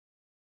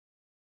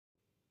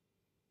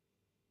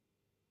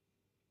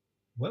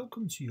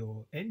Welcome to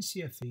your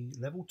NCFE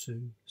Level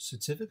 2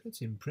 Certificate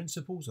in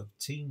Principles of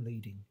Team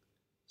Leading,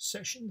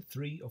 Session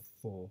 3 of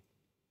 4.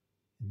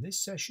 In this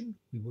session,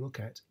 we will look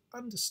at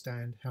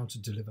understand how to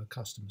deliver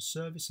customer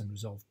service and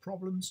resolve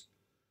problems,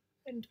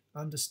 and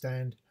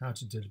understand how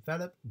to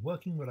develop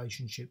working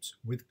relationships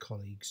with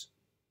colleagues.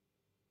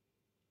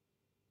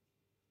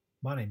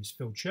 My name is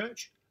Phil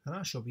Church, and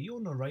I shall be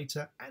your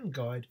narrator and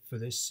guide for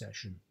this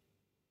session.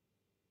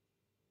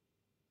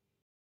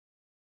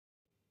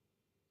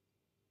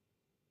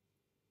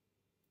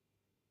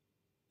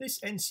 This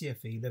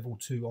NCFE Level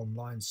 2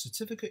 online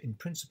Certificate in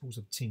Principles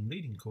of Team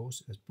Leading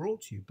course is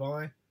brought to you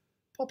by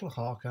Poplar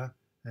Harker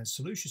and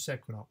Solucious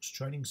Equinox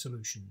Training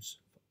Solutions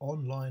for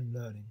online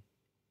learning.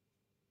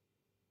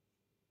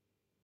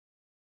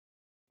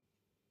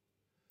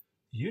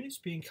 The units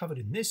being covered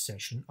in this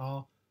session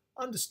are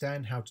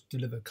understand how to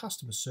deliver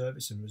customer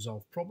service and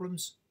resolve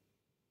problems,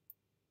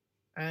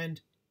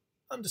 and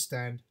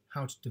understand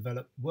how to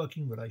develop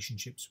working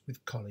relationships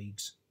with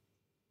colleagues.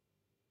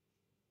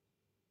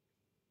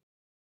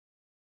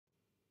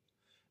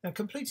 Now,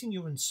 completing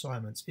your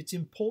assignments, it's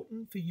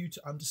important for you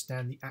to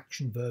understand the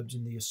action verbs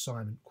in the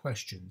assignment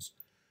questions.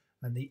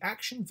 And the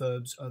action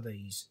verbs are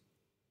these.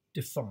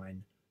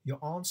 Define. Your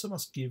answer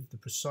must give the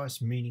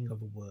precise meaning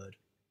of a word.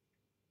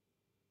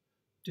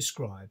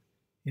 Describe.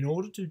 In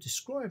order to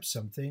describe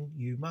something,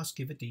 you must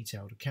give a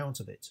detailed account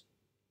of it.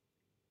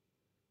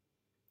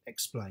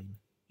 Explain.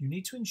 You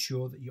need to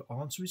ensure that your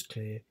answer is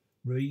clear,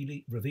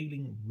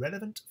 revealing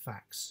relevant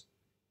facts.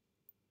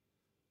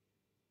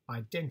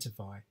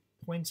 Identify.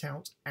 Point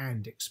out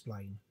and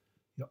explain.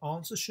 Your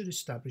answer should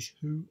establish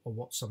who or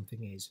what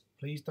something is.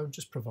 Please don't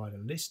just provide a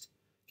list.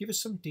 Give us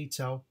some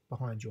detail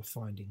behind your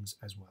findings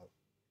as well.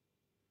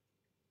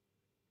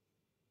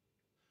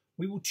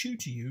 We will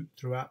tutor you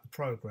throughout the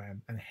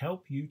program and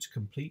help you to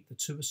complete the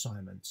 2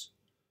 assignments.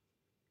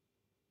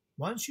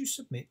 Once you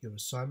submit your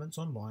assignments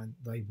online,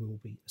 they will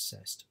be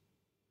assessed.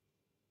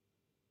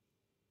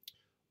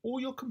 All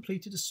your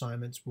completed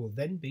assignments will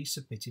then be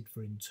submitted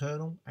for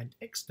internal and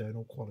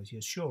external quality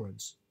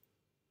assurance.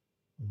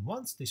 And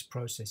once this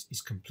process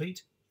is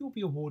complete, you'll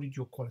be awarded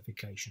your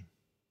qualification.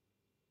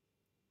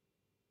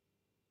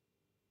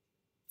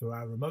 For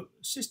our remote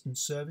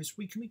assistance service,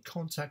 we can be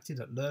contacted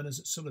at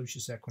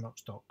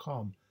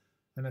learners@soluciousequinox.com.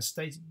 And as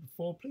stated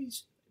before,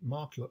 please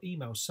mark your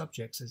email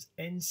subjects as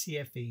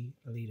NCFE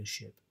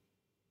Leadership.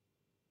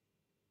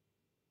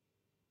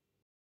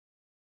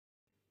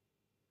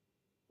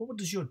 What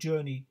does your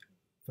journey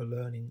for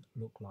learning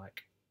look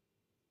like?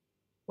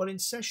 Well, in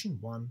session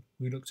 1,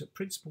 we looked at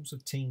principles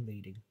of team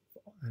leading,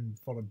 and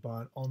followed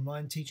by an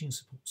online teaching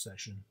support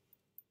session.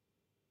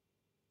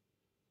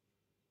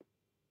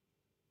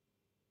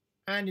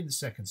 And in the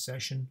second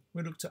session,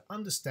 we looked at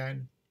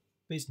understand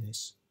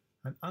business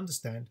and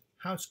understand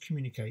how to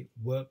communicate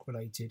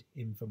work-related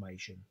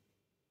information.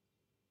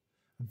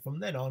 And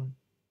from then on,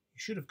 you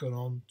should have gone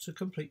on to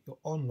complete your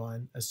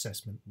online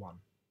assessment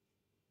 1.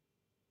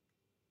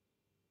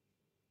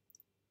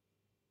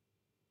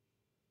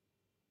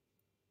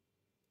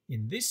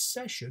 In this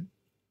session,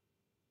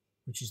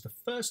 which is the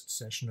first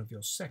session of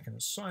your second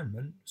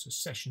assignment, so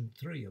session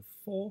 3 of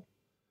 4,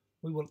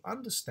 we will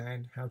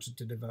understand how to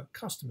deliver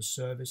customer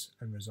service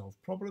and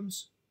resolve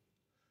problems,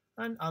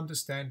 and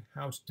understand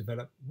how to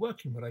develop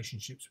working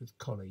relationships with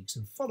colleagues.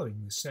 And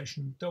following this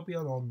session, there'll be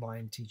an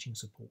online teaching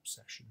support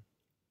session.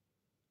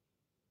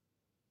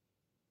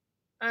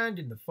 And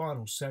in the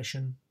final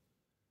session,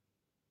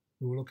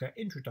 we will look at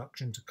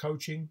introduction to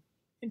coaching,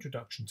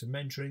 introduction to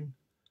mentoring,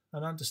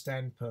 and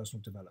understand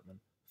personal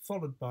development,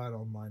 followed by an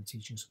online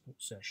teaching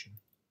support session.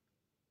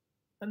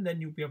 And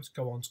then you'll be able to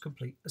go on to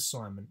complete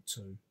assignment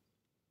 2.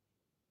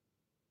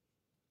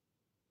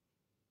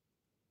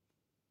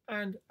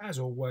 And as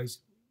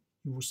always,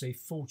 you will receive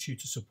full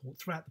tutor support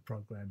throughout the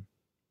program.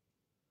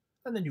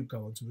 And then you'll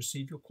go on to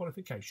receive your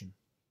qualification.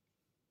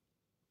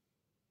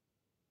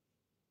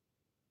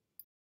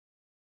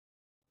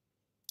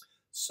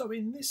 So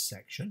in this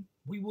section,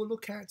 we will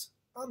look at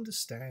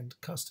understand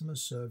customer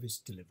service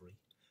delivery.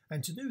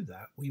 And to do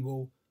that, we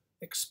will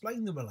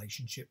explain the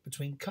relationship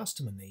between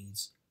customer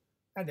needs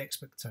and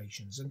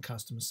expectations and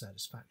customer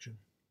satisfaction,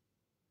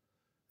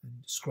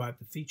 and describe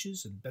the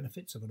features and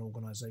benefits of an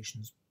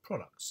organisation's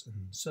products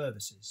and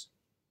services.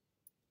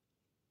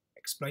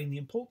 Explain the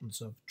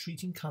importance of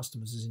treating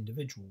customers as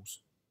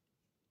individuals.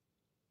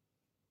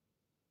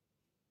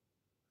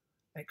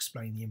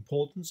 Explain the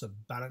importance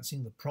of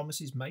balancing the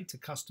promises made to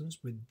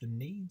customers with the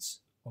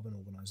needs of an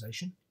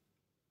organisation.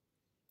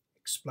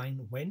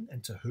 Explain when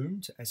and to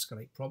whom to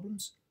escalate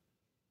problems,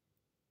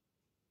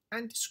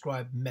 and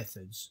describe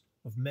methods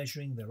of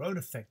measuring their own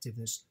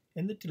effectiveness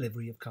in the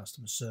delivery of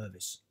customer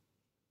service.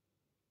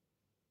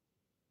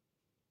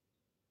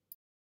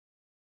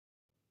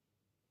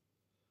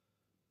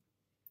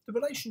 The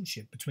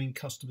relationship between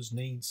customers'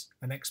 needs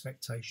and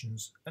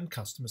expectations and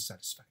customer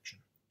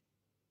satisfaction.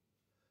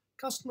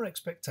 Customer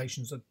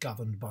expectations are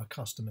governed by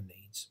customer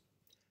needs.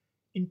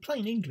 In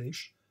plain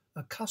English,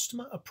 a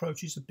customer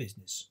approaches a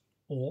business,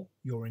 or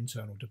your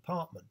internal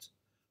department,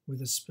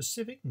 with a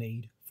specific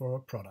need for a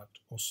product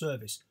or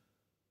service.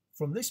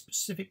 From this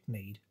specific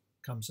need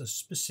comes a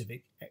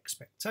specific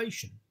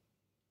expectation.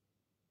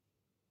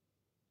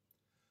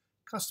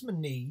 Customer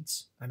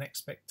needs and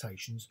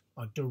expectations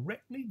are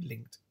directly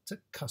linked to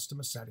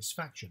customer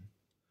satisfaction.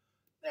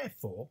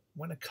 Therefore,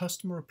 when a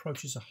customer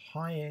approaches a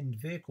high-end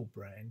vehicle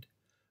brand,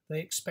 they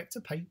expect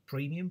to pay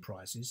premium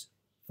prices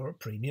for a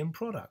premium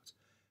product,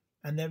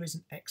 and there is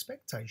an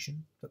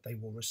expectation that they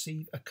will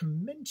receive a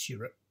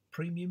commensurate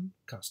premium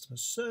customer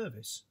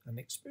service and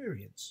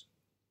experience.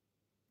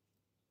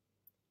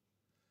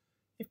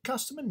 If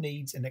customer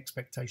needs and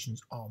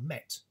expectations are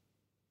met,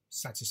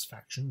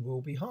 satisfaction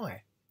will be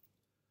high.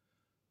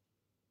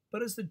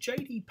 But as the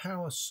J.D.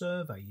 Power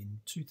survey in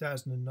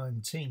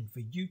 2019 for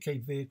UK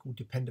Vehicle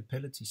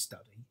Dependability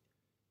Study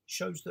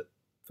shows that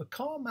for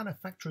car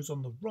manufacturers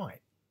on the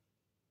right,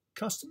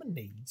 customer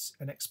needs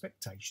and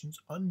expectations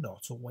are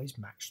not always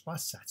matched by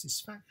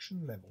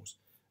satisfaction levels.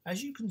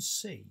 As you can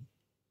see,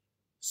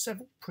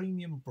 several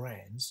premium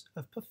brands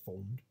have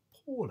performed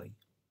poorly.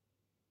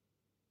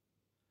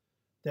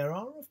 There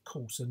are, of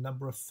course, a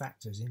number of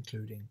factors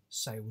including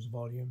sales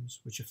volumes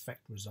which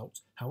affect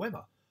results.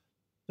 However,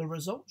 the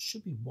results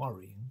should be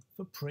worrying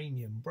for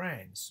premium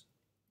brands.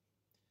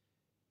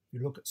 If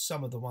you look at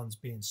some of the ones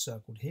being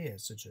circled here,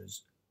 such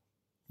as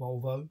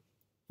Volvo,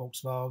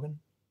 Volkswagen,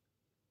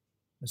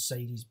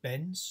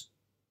 Mercedes-Benz,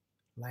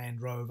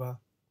 Land Rover,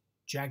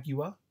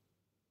 Jaguar,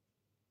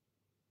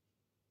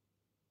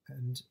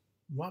 and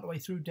right the way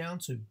through down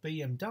to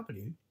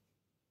BMW,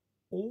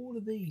 all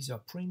of these are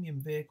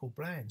premium vehicle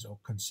brands or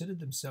consider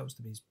themselves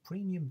to be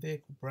premium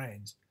vehicle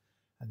brands,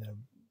 and they're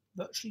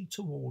virtually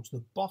towards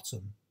the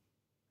bottom.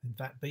 In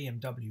fact,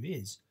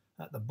 BMW is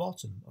at the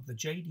bottom of the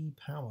J.D.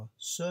 Power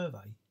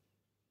survey.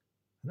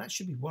 And that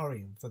should be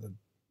worrying for the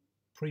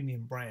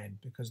premium brand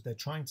because they're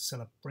trying to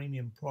sell a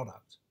premium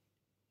product.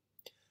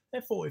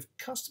 Therefore, if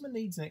customer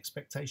needs and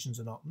expectations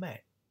are not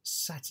met,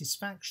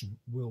 satisfaction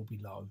will be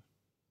low.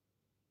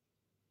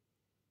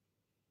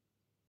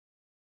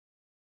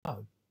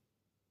 So,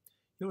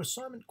 your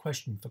assignment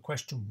question for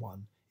question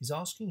 1 is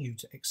asking you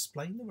to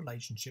explain the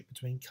relationship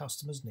between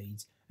customers'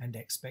 needs and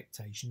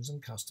expectations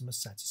and customer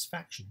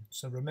satisfaction.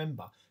 So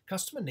remember,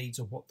 customer needs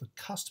are what the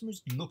customer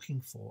is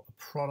looking for a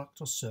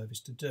product or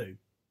service to do.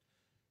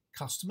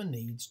 Customer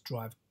needs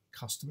drive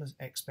customer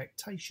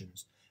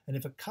expectations, and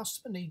if a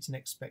customer needs and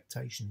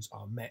expectations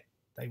are met,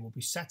 they will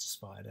be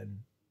satisfied and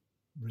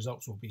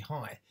results will be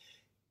high.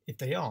 If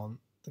they aren't,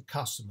 the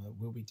customer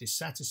will be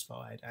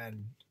dissatisfied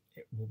and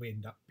it will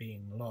end up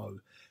being low.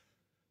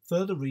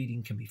 Further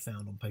reading can be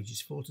found on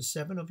pages 4 to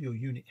 7 of your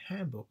unit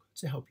handbook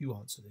to help you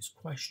answer this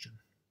question.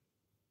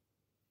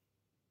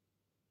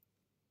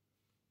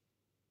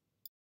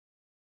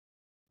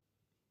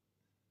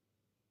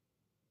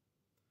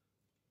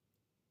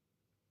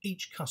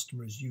 Each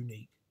customer is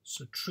unique,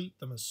 so treat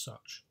them as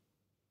such.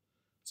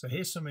 So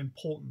here's some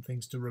important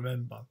things to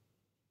remember.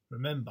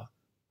 Remember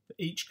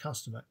that each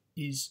customer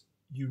is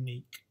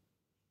unique.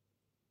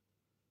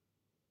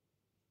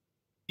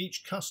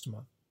 Each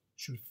customer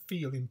should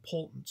feel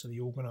important to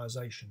the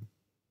organisation.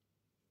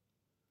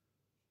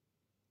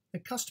 The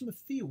customer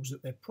feels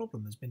that their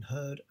problem has been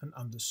heard and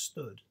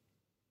understood.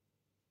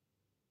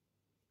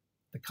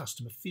 The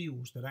customer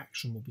feels that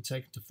action will be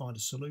taken to find a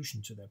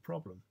solution to their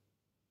problem.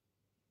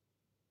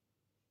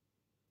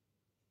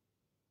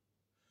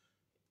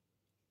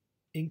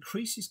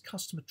 Increases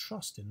customer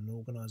trust in an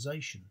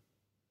organisation.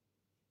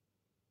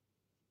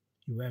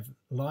 You have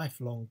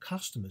lifelong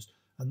customers,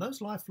 and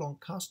those lifelong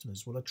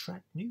customers will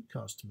attract new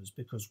customers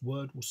because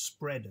word will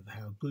spread of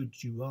how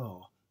good you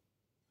are.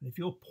 And if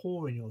you're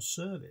poor in your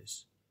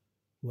service,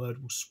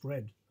 word will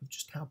spread of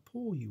just how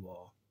poor you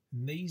are.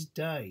 In these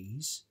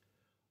days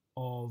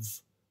of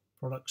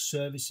product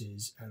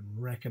services and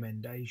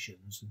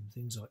recommendations and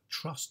things like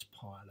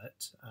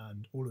Trustpilot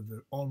and all of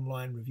the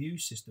online review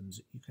systems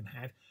that you can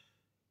have,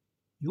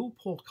 your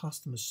poor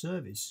customer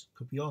service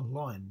could be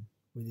online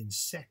within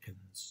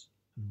seconds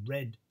and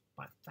read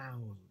by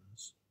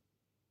thousands.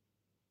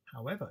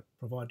 However,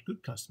 provide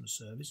good customer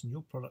service and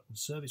your product and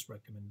service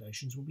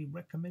recommendations will be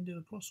recommended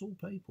across all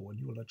people and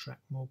you will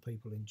attract more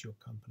people into your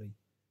company.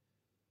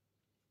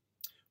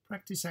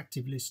 Practice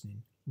active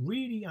listening.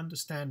 Really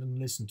understand and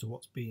listen to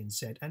what's being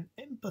said and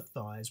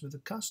empathise with the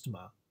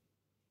customer.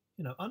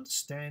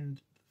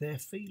 Understand their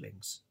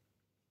feelings.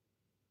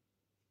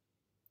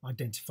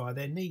 Identify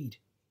their need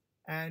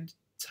and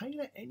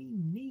tailor any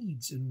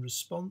needs and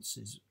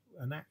responses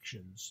and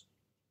actions.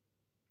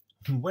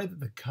 Whether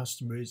the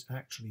customer is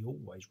actually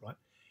always right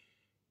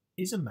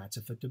is a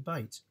matter for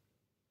debate.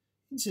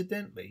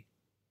 Incidentally,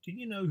 do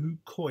you know who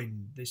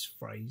coined this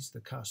phrase, the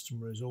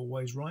customer is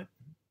always right?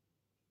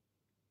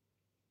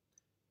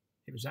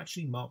 It was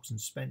actually Marks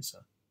and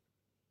Spencer.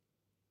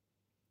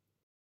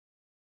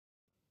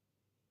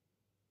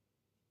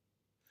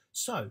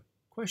 So,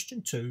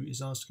 question 2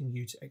 is asking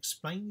you to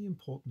explain the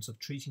importance of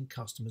treating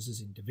customers as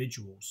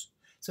individuals.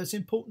 So it's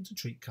important to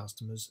treat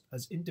customers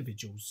as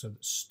individuals so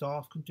that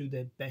staff can do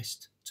their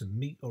best to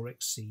meet or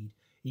exceed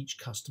each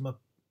customer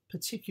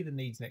particular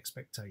needs and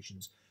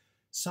expectations.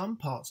 Some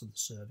parts of the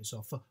service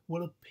offer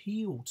will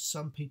appeal to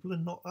some people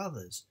and not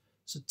others,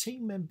 so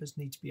team members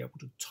need to be able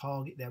to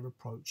target their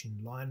approach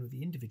in line with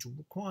the individual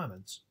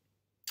requirements.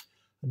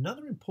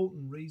 Another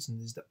important reason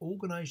is that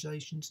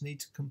organisations need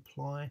to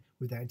comply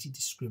with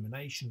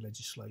anti-discrimination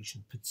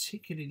legislation,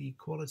 particularly the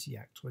Equality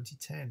Act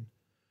 2010.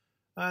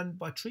 And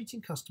by treating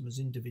customers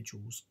as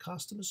individuals,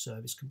 customer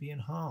service can be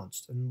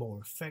enhanced and more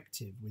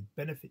effective, with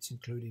benefits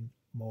including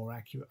more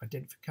accurate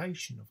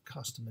identification of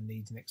customer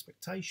needs and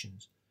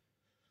expectations,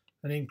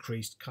 an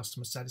increased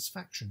customer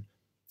satisfaction,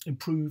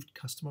 improved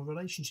customer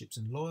relationships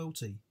and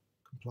loyalty,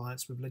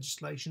 compliance with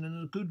legislation,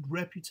 and a good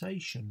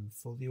reputation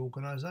for the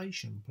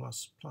organisation,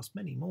 plus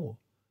many more.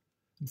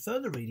 And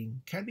further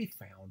reading can be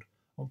found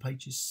on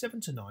pages 7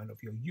 to 9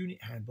 of your unit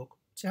handbook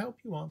to help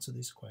you answer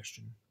this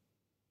question.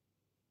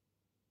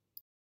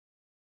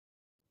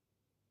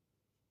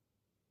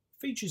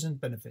 Features and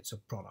benefits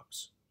of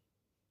products.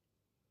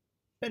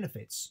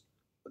 Benefits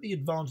are the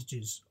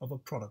advantages of a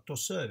product or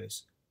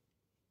service.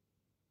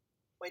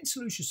 When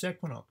Solucius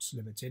Equinox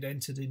Limited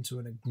entered into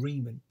an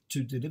agreement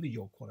to deliver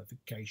your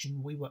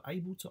qualification, we were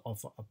able to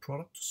offer a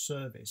product or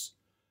service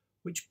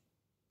which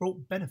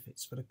brought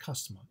benefits for the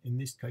customer, in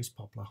this case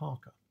Poplar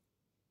Harker.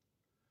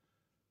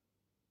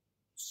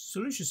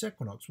 Solucius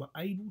Equinox were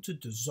able to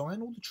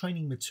design all the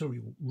training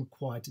material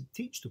required to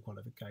teach the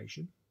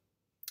qualification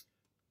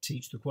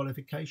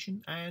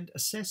and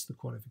assess the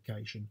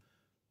qualification,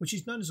 which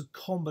is known as a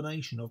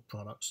combination of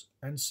products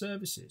and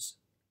services.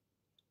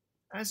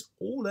 As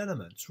all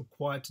elements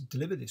required to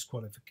deliver this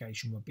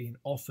qualification were being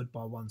offered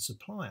by one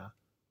supplier,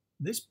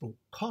 this brought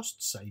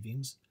cost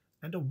savings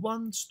and a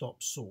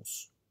one-stop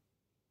source.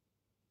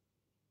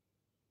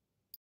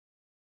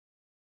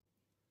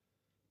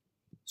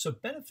 So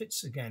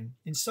benefits again,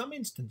 in some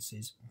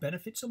instances,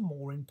 benefits are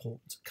more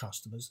important to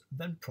customers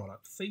than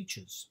product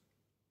features.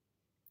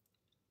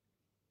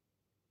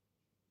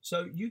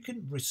 So you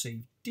can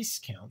receive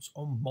discounts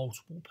on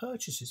multiple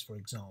purchases, for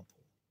example.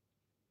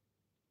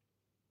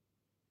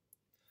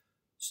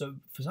 So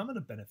for some of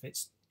the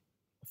benefits,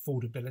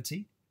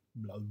 affordability,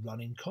 low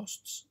running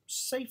costs,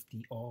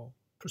 safety or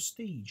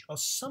prestige are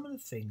some of the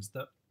things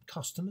that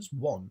customers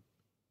want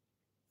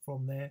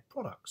from their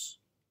products.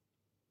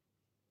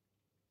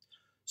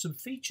 Some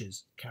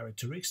features,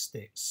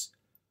 characteristics,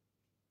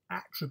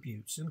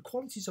 attributes and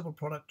qualities of a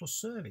product or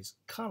service,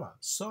 colour,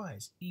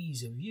 size,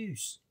 ease of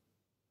use.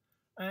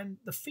 And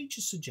the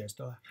features suggest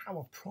how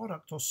a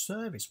product or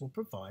service will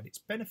provide its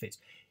benefits.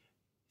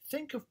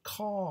 Think of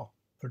car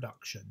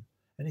production.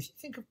 And if you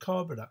think of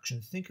car production,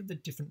 think of the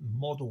different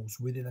models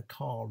within a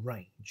car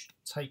range.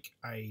 Take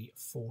a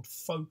Ford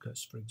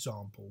Focus, for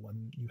example,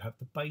 and you have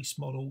the base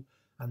model,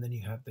 and then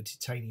you have the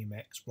Titanium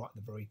X right at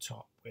the very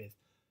top with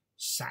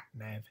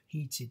sat-nav,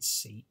 heated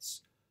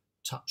seats,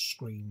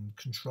 touchscreen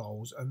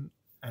controls,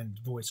 and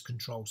voice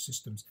control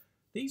systems.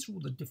 These are all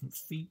the different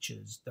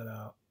features that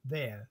are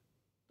there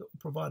that will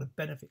provide a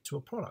benefit to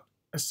a product.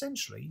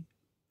 Essentially,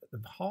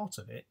 at the heart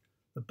of it,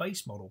 the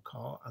base model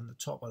car and the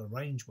top of the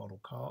range model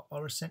car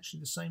are essentially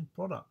the same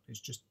product. It's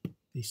just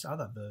this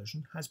other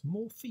version has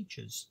more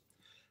features.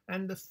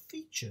 And the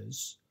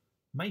features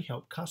may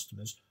help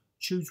customers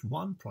choose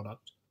one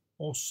product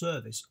or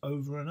service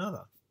over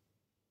another.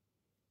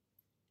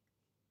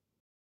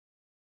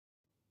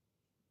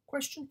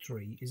 Question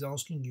 3 is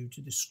asking you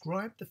to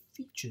describe the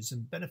features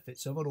and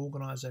benefits of an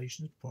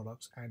organisation's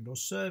products and or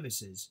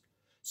services.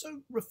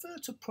 So refer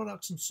to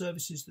products and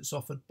services that's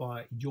offered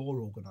by your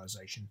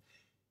organisation.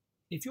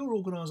 If your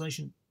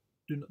organisation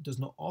does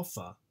not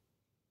offer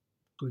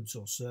goods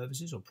or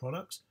services or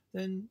products,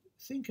 then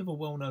think of a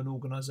well-known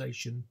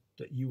organisation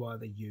that you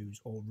either use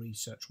or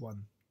research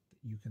one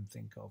that you can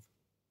think of.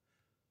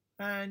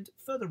 And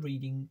further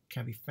reading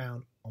can be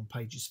found on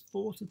pages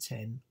 4 to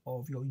 10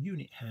 of your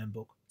unit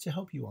handbook to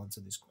help you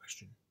answer this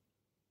question.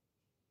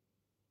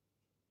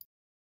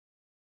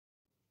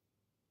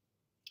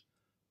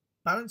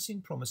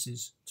 Balancing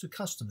promises to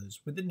customers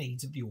with the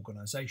needs of the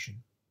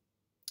organisation.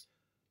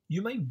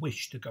 You may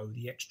wish to go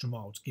the extra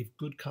mile to give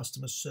good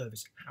customer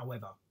service.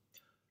 However,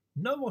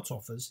 know what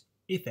offers,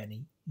 if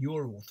any, you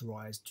are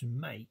authorised to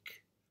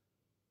make.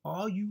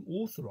 Are you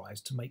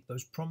authorised to make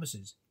those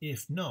promises?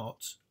 If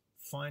not,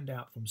 find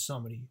out from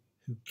somebody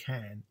who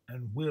can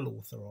and will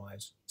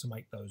authorise to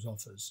make those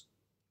offers.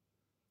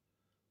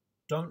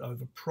 Don't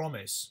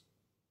overpromise.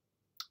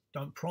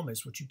 Don't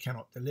promise what you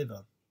cannot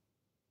deliver.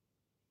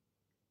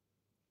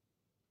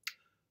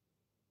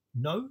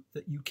 Know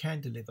that you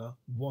can deliver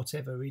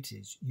whatever it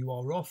is you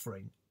are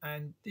offering,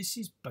 and this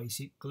is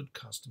basic good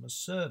customer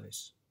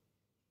service.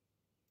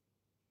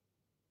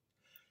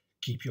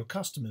 Keep your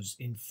customers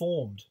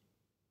informed.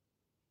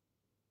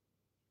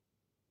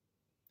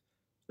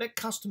 Let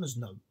customers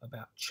know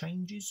about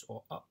changes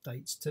or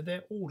updates to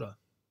their order.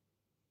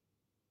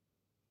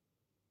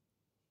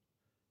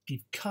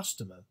 Give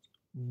customers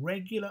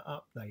regular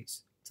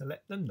updates to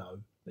let them know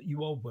that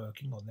you are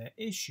working on their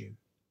issue.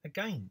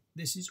 Again,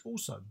 this is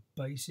also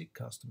basic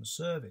customer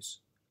service.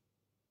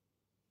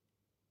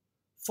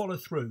 Follow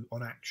through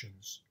on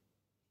actions.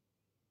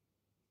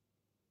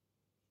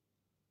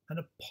 and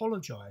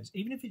apologize,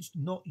 even if it's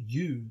not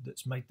you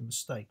that's made the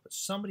mistake, but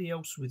somebody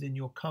else within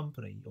your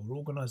company or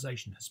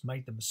organization has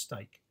made the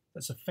mistake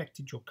that's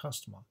affected your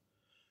customer.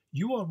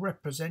 You are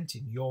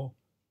representing your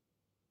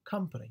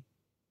company,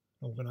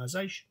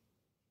 organization,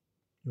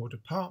 your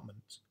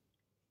department.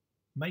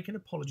 Make an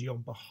apology on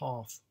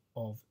behalf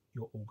of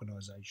your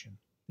organization.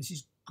 This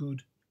is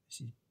good.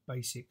 This is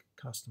basic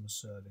customer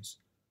service.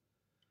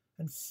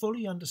 And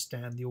fully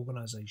understand the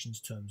organization's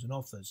terms and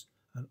offers,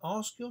 and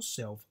ask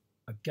yourself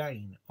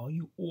again, are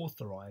you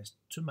authorized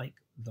to make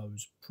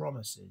those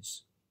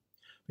promises?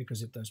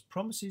 Because if those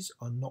promises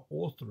are not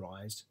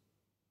authorized,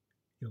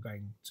 you're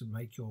going to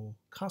make your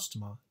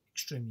customer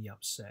extremely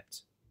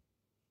upset.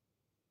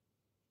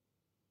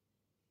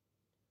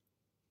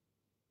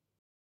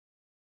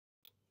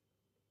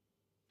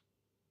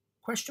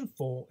 Question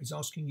 4 is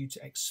asking you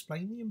to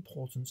explain the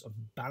importance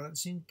of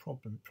balancing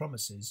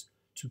promises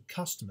to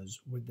customers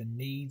with the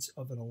needs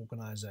of an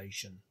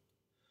organization.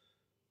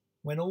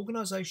 When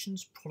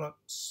organizations,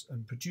 products,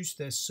 and produce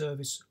their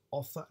service,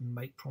 offer and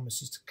make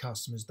promises to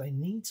customers, they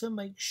need to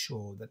make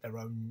sure that their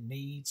own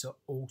needs are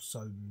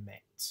also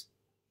met.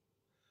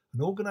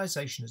 An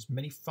organization has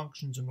many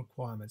functions and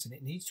requirements, and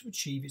it needs to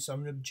achieve its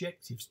own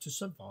objectives to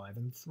survive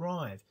and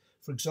thrive.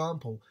 For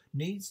example,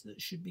 needs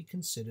that should be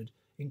considered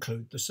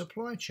include the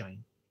supply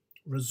chain,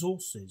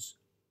 resources,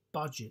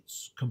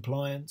 budgets,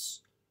 compliance,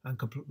 and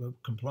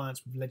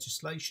compliance with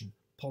legislation,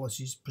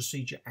 policies,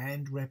 procedure,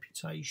 and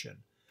reputation.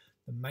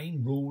 The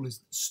main rule is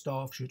that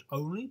staff should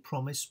only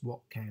promise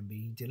what can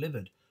be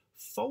delivered.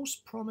 False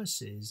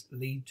promises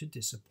lead to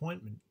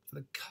disappointment for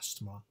the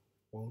customer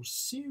or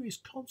serious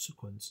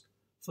consequence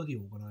for the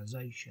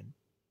organisation.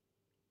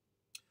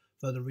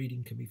 Further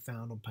reading can be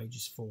found on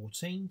pages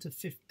 14 to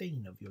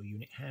 15 of your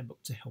unit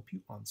handbook to help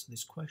you answer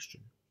this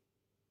question.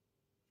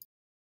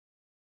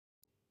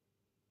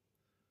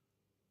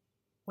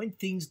 When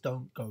things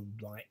don't go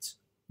right,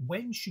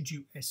 when should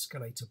you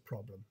escalate a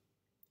problem?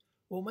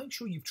 Well, make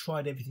sure you've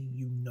tried everything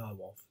you know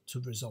of to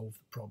resolve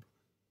the problem.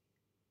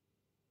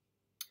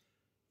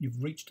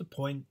 You've reached a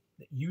point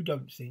that you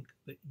don't think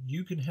that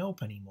you can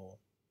help anymore.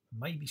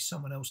 Maybe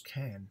someone else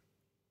can.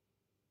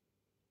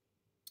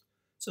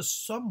 So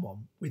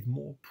someone with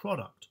more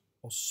product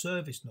or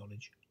service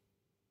knowledge,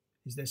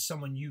 is there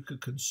someone you could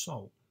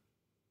consult?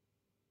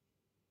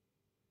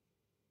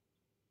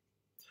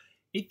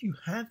 If you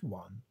have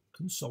one,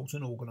 consult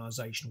an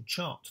organisational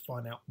chart to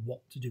find out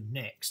what to do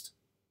next.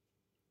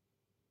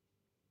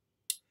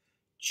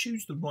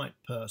 Choose the right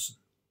person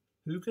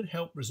who can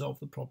help resolve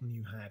the problem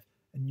you have,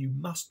 and you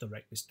must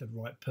direct this to the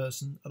right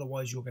person,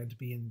 otherwise you're going to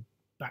be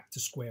back to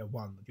square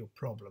one with your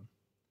problem.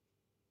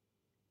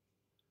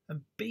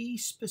 And be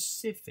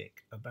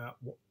specific about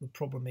what the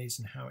problem is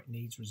and how it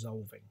needs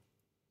resolving.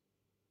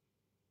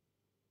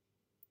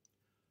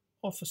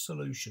 Offer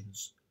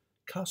solutions.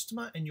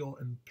 Customer and your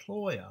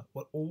employer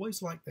will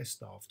always like their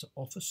staff to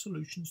offer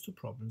solutions to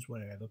problems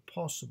wherever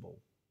possible.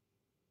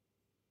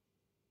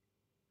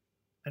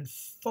 And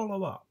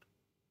follow up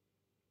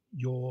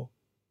your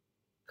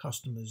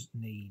customers'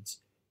 needs.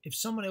 If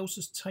someone else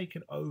has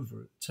taken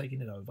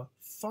it over,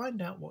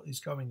 find out what is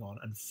going on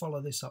and follow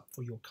this up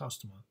for your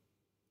customer.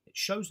 It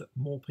shows that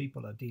more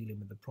people are dealing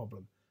with the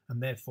problem,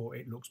 and therefore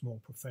it looks more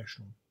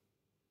professional.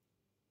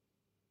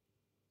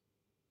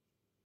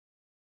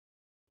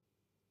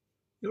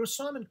 Your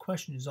assignment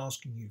question is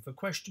asking you for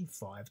question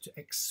 5 to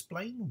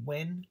explain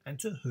when and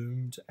to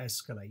whom to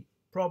escalate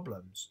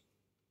problems.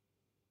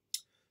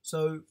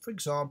 So, for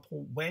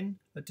example, when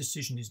a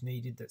decision is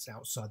needed that's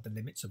outside the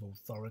limits of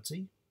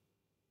authority,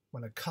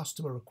 when a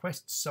customer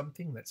requests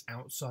something that's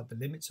outside the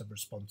limits of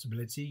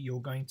responsibility, you're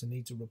going to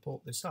need to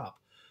report this up.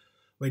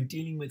 When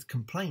dealing with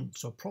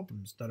complaints or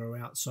problems that are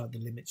outside the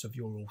limits of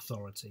your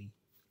authority,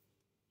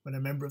 when a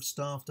member of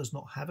staff does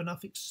not have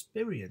enough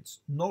experience,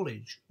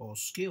 knowledge, or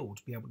skill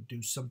to be able to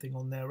do something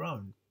on their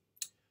own,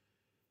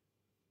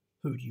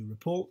 who do you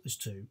report this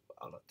to?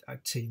 A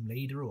team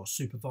leader or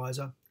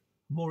supervisor,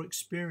 a more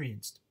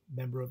experienced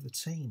member of the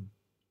team,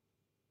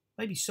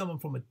 maybe someone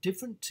from a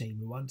different team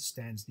who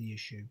understands the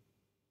issue,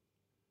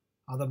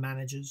 other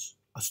managers,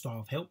 a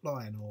staff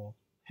helpline or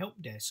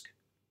help desk,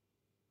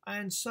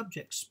 and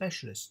subject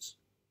specialists.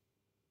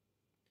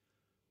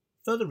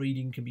 Further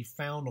reading can be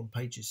found on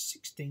pages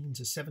 16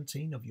 to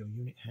 17 of your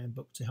unit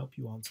handbook to help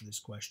you answer this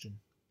question.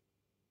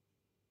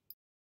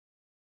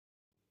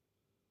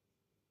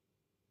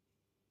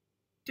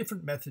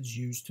 Different methods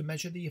used to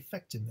measure the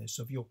effectiveness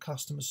of your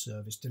customer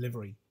service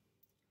delivery.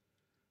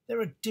 There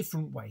are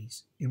different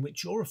ways in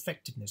which your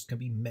effectiveness can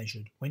be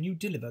measured when you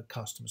deliver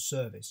customer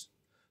service,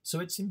 so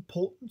it's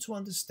important to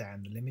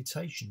understand the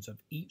limitations of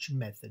each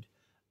method,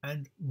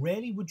 and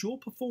rarely would your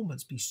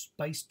performance be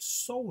based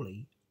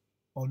solely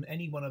on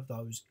any one of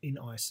those in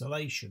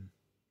isolation.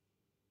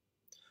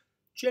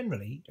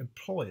 Generally,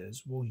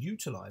 employers will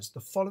utilize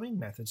the following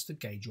methods to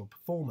gauge your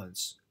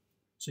performance.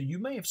 So you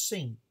may have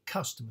seen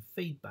customer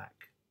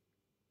feedback,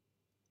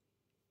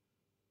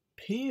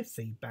 peer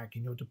feedback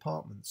in your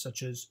department,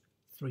 such as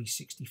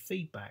 360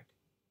 feedback,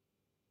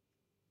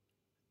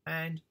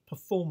 and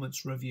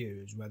performance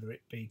reviews, whether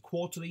it be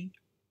quarterly,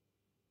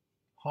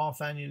 half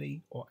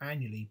annually or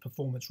annually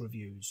performance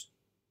reviews.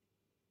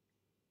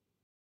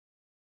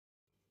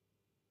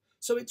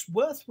 So it's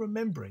worth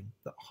remembering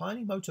that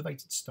highly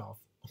motivated staff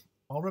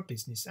are a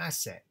business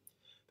asset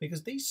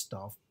because these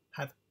staff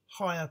have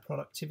higher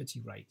productivity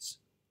rates.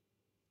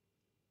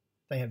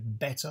 They have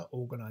better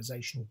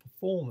organisational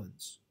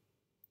performance.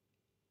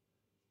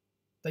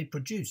 They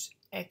produce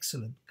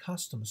excellent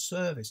customer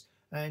service,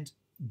 and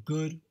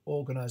good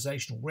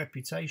organisational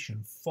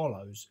reputation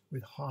follows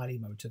with highly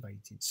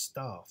motivated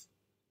staff.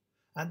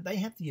 And they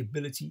have the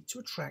ability to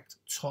attract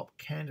top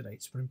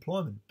candidates for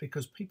employment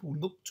because people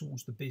look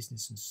towards the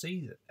business and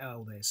see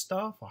that their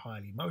staff are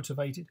highly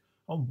motivated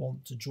and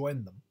want to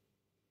join them.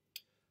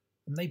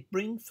 And they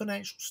bring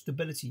financial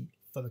stability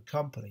for the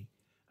company,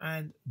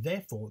 and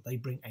therefore they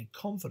bring a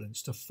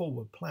confidence to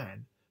forward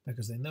plan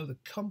because they know the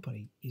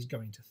company is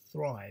going to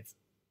thrive.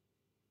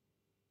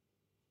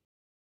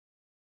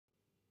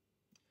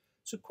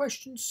 So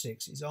question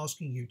 6 is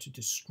asking you to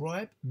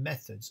describe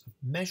methods of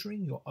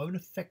measuring your own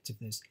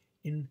effectiveness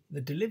in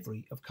the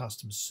delivery of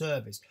customer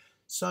service.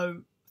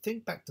 So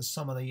think back to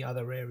some of the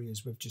other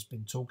areas we've just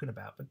been talking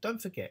about, but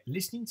don't forget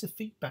listening to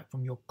feedback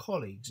from your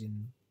colleagues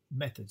in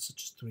methods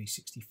such as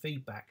 360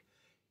 feedback,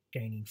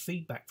 gaining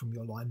feedback from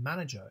your line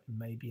manager,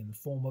 maybe in the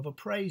form of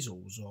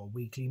appraisals or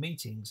weekly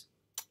meetings,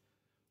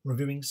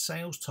 reviewing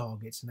sales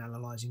targets and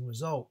analysing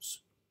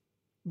results,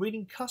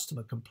 reading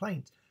customer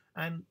complaints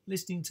and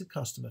listening to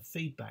customer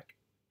feedback.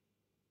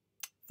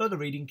 Further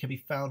reading can be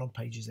found on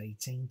pages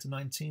 18 to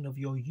 19 of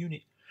your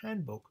unit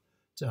handbook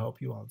to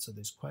help you answer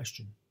this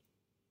question.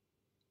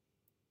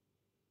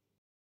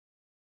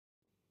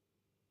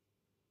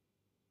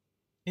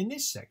 In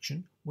this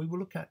section, we will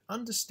look at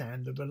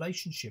understand the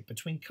relationship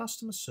between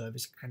customer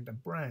service and a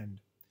brand.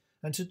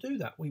 And to do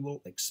that, we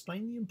will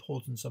explain the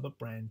importance of a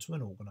brand to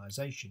an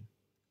organisation.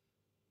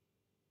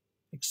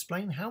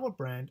 Explain how a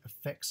brand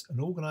affects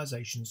an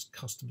organisation's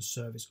customer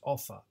service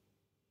offer.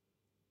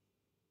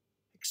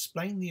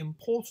 Explain the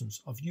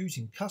importance of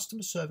using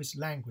customer service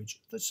language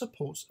that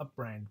supports a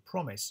brand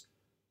promise.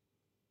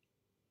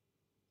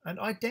 And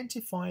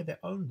identify their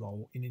own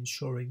role in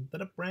ensuring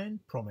that a brand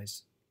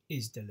promise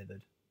is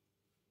delivered.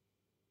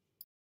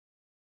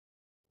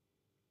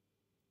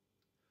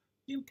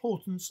 The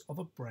importance of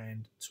a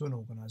brand to an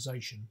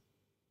organisation.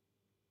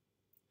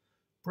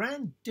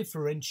 Brand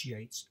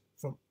differentiates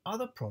from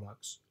other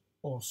products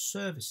or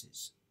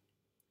services.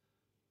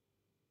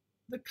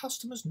 The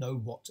customers know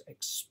what to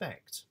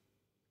expect.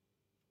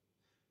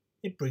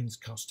 It brings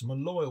customer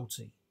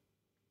loyalty.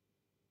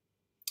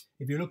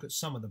 If you look at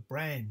some of the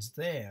brands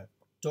there,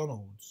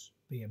 McDonald's,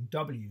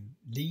 BMW,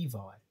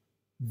 Levi,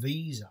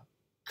 Visa,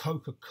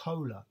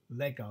 Coca-Cola,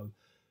 Lego,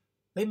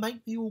 they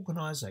make the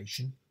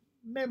organisation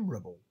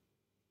memorable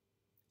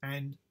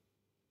and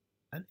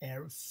an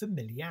air of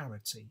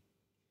familiarity.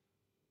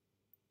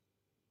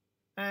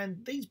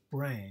 And these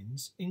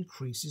brands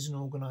increases an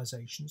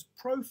organisation's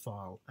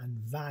profile and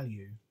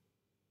value.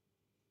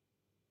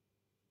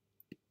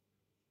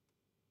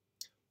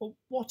 Well,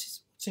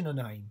 what's in a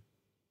name?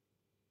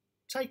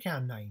 Take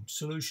our name,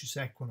 Solucious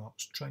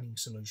Equinox Training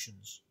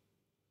Solutions.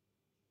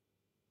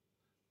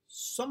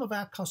 Some of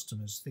our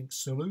customers think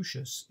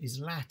Solucious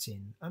is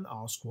Latin and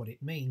ask what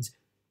it means.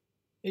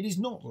 It is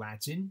not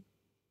Latin,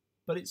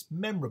 but it's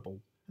memorable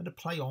and a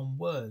play on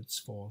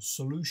words for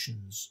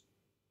solutions.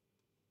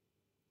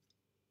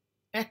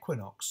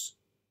 Equinox.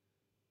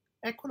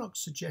 Equinox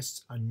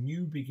suggests a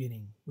new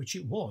beginning, which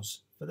it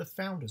was for the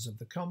founders of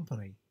the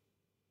company.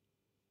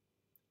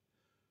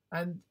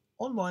 And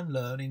online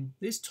learning,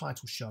 this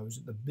title shows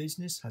that the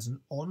business has an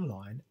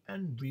online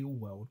and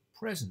real-world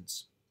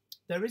presence.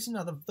 There is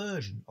another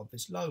version of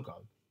this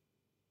logo.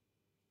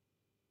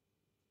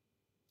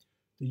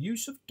 The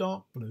use of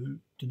dark blue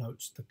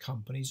denotes the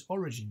company's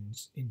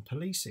origins in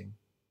policing.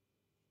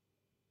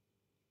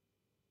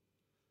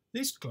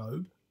 This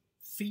globe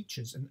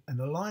features an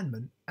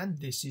alignment, and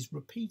this is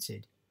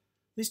repeated.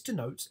 This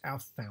denotes our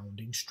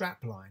founding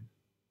strapline,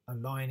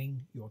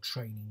 aligning your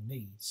training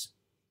needs.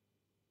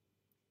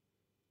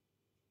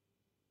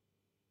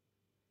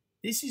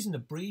 This is an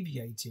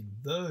abbreviated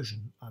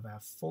version of our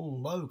full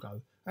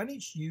logo, and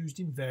it's used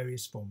in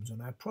various forms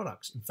on our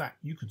products. In fact,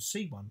 you can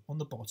see one on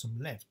the bottom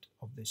left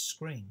of this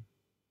screen.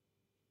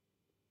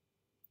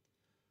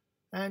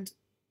 And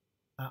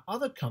our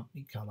other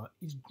company colour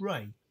is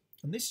grey,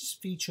 and this is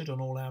featured on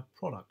all our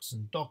products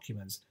and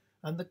documents,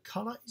 and the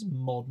colour is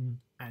modern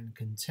and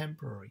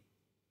contemporary.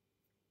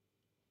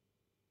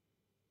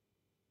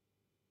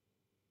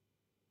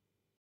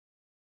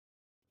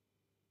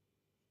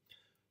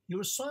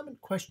 Your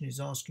assignment question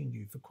is asking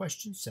you for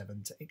question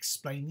 7 to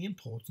explain the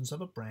importance of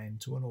a brand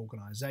to an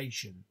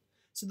organisation.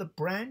 So the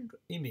brand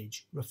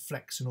image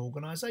reflects an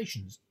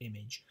organisation's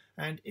image,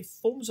 and it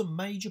forms a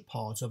major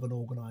part of an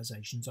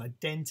organisation's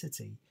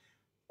identity.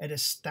 It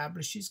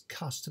establishes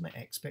customer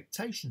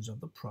expectations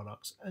of the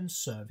products and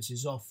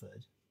services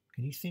offered.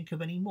 Can you think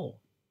of any more?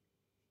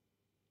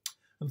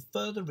 And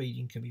further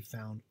reading can be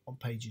found on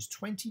pages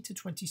 20 to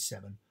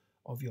 27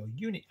 of your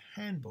unit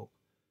handbook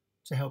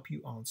to help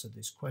you answer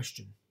this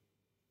question.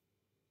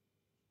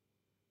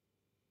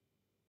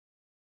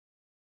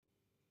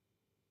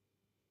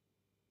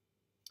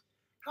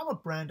 How a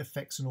brand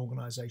affects an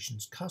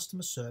organisation's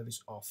customer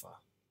service offer.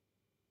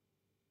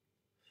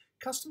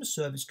 Customer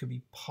service can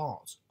be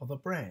part of a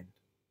brand.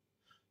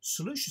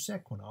 Solutions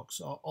Equinox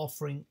are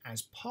offering,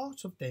 as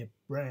part of their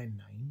brand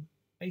name,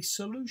 a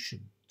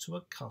solution to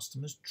a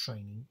customer's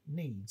training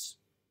needs.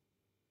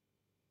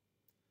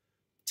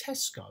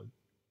 Tesco.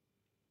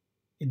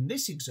 In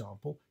this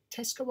example,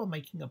 Tesco are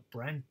making a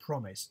brand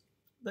promise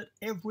that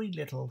every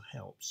little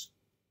helps.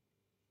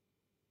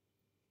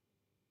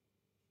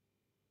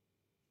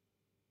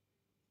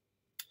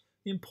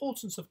 The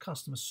importance of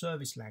customer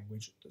service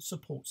language that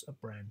supports a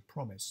brand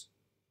promise.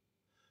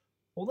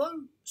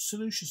 Although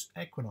Solutions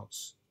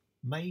Equinox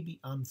may be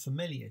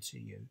unfamiliar to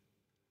you,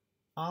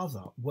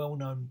 other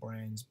well-known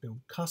brands build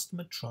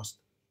customer trust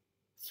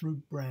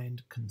through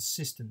brand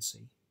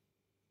consistency.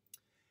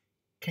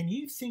 Can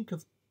you think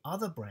of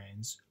other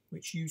brands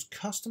which use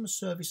customer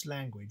service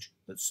language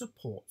that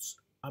supports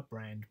a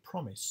brand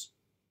promise?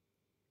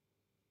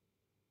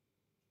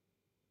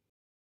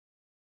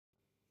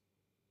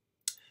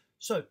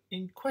 So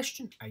in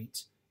question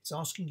 8, it's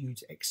asking you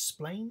to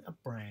explain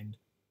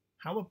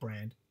how a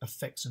brand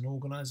affects an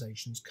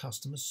organisation's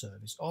customer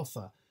service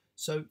offer.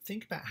 So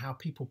think about how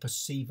people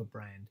perceive a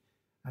brand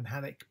and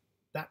how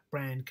that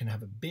brand can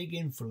have a big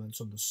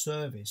influence on the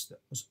service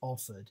that was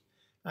offered.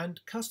 And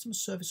customer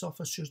service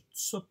offers should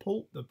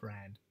support the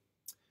brand.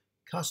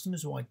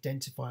 Customers who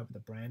identify with the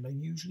brand are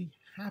usually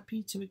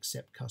happy to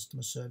accept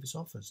customer service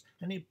offers,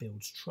 and it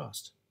builds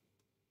trust.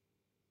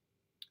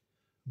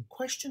 And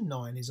question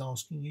 9 is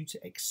asking you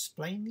to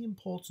explain the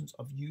importance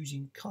of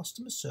using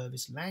customer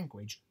service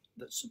language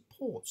that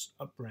supports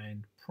a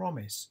brand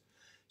promise.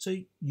 So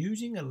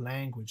using a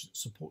language that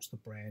supports the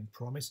brand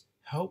promise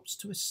helps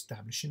to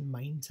establish and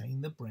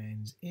maintain the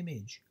brand's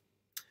image.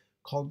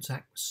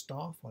 Contact with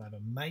staff will have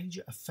a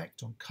major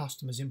effect on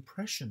customers'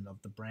 impression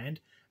of the brand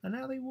and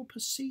how they will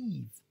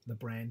perceive the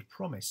brand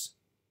promise.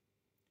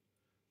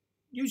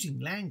 Using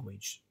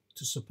language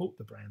to support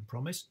the brand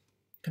promise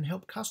can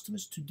help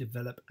customers to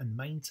develop and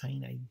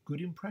maintain a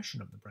good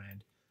impression of the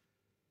brand.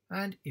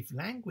 And if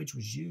language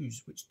was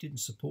used which didn't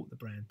support the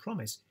brand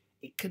promise,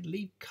 it could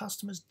leave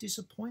customers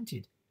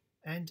disappointed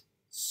and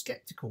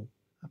skeptical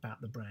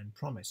about the brand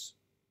promise.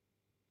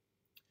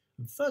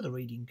 And further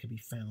reading can be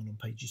found on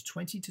pages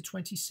 20 to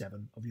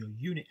 27 of your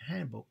unit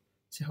handbook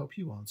to help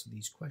you answer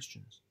these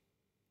questions.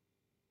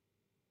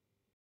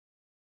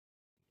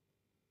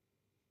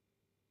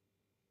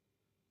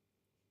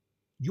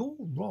 Your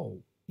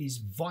role is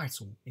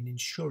vital in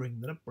ensuring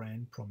that a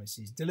brand promise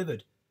is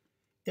delivered.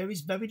 There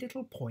is very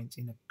little point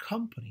in a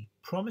company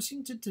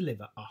promising to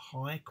deliver a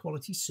high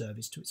quality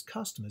service to its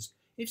customers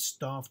if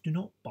staff do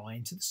not buy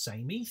into the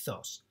same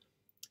ethos.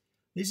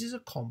 This is a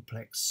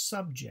complex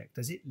subject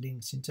as it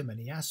links into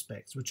many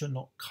aspects which are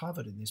not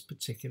covered in this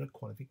particular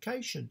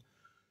qualification.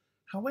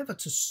 However,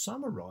 to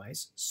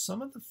summarise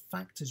some of the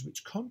factors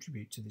which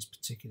contribute to this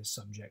particular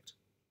subject.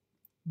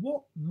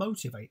 What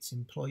motivates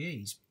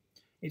employees?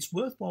 It's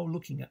worthwhile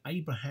looking at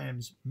Abraham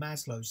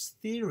Maslow's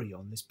theory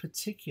on this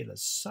particular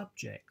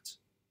subject.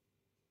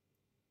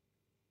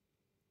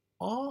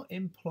 Are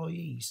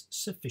employees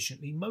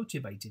sufficiently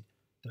motivated?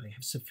 Do they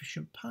have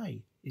sufficient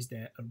pay? Is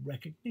there a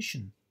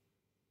recognition,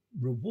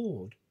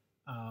 reward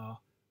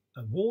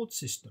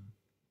system?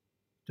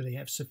 Do they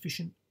have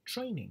sufficient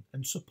training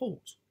and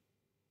support?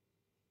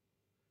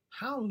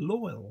 How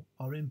loyal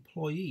are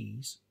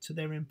employees to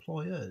their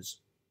employers?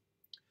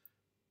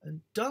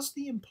 And does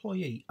the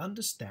employee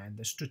understand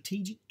the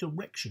strategic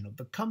direction of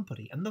the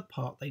company and the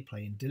part they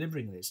play in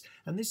delivering this?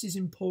 And this is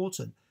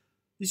important.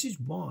 This is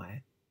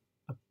why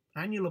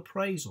annual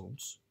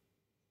appraisals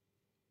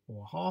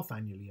or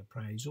half-annually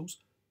appraisals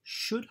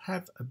should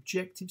have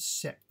objectives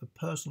set for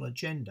personal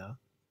agenda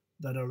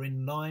that are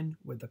in line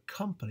with the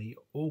company,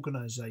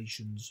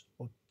 organisations,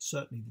 or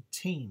certainly the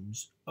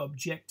team's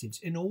objectives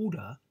in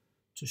order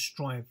to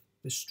strive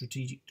the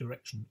strategic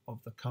direction of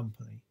the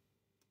company.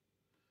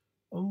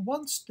 And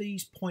once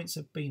these points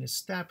have been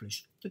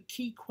established, the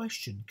key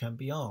question can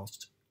be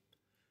asked: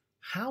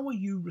 how are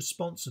you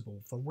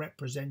responsible for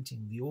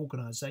representing the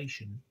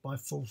organisation by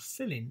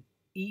fulfilling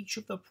each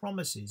of the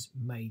promises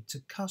made to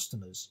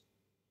customers?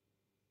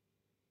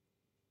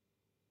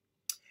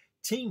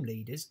 Team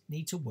leaders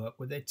need to work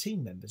with their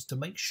team members to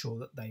make sure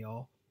that they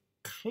are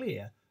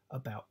clear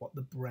about what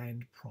the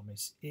brand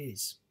promise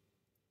is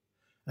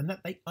and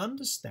that they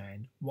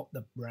understand what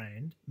the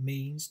brand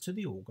means to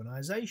the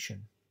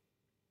organisation,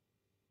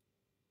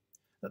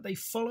 that they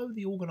follow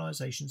the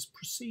organisation's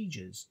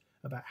procedures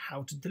about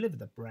how to deliver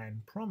the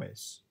brand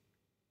promise.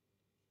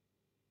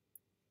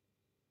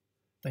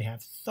 They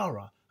have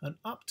thorough and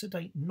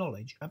up-to-date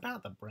knowledge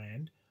about the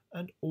brand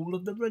and all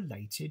of the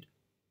related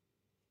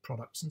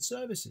products and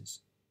services.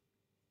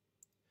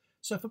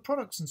 So for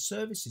products and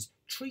services,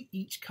 treat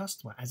each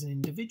customer as an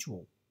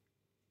individual.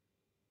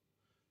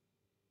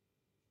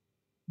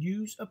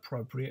 Use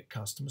appropriate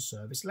customer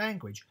service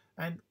language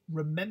and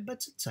remember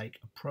to take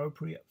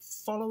appropriate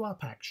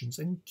follow-up actions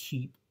and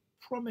keep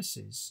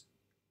promises.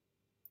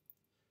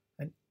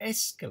 And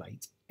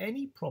escalate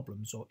any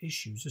problems or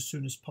issues as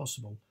soon as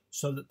possible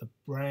so that the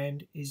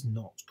brand is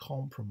not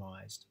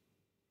compromised.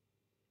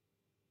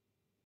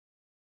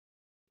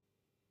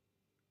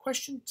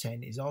 Question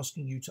 10 is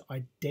asking you to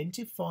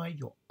identify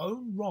your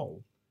own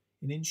role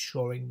in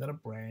ensuring that a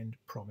brand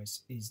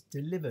promise is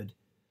delivered.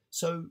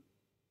 So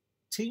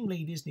team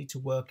leaders need to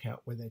work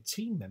out with their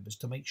team members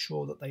to make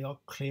sure that they are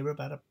clear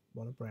about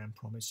what a brand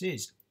promise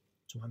is,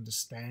 to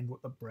understand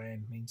what the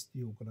brand means to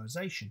the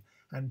organisation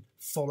and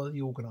follow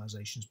the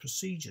organisation's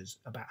procedures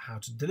about how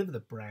to deliver the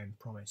brand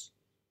promise.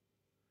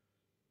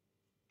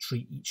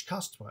 Treat each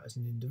customer as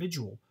an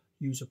individual.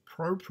 Use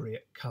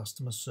appropriate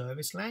customer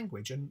service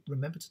language and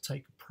remember to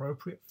take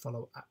appropriate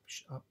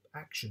follow-up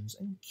actions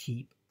and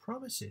keep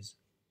promises.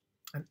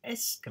 And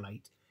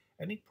escalate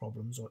any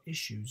problems or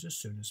issues as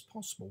soon as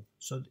possible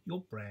so that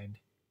your brand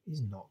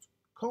is not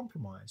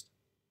compromised.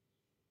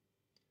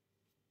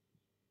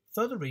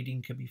 Further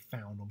reading can be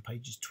found on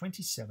pages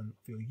 27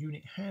 of your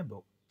unit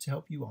handbook to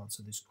help you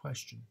answer this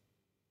question.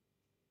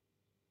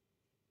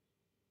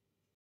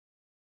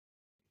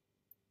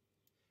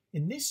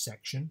 In this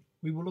section,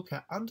 we will look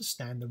at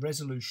understand the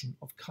resolution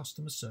of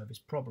customer service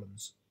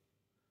problems.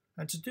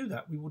 And to do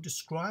that, we will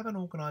describe an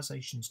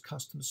organisation's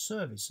customer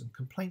service and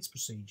complaints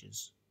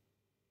procedures.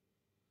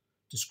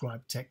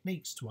 Describe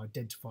techniques to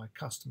identify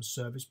customer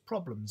service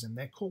problems and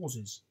their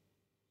causes.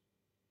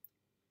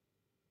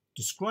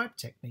 Describe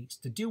techniques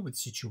to deal with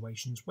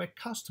situations where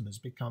customers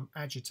become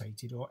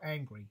agitated or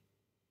angry.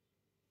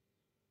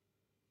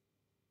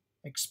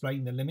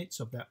 Explain the limits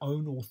of their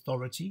own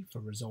authority for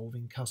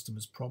resolving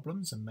customers'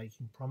 problems and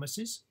making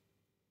promises.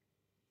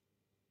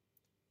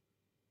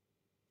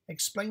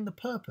 Explain the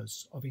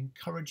purpose of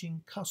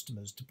encouraging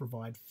customers to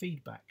provide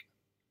feedback.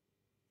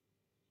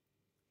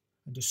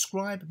 And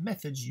describe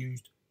methods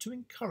used to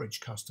encourage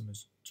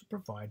customers to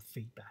provide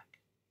feedback.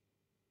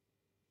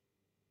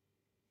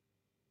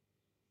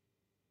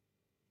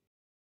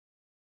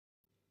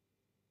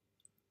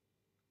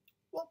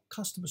 What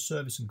customer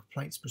service and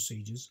complaints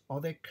procedures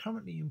are there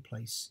currently in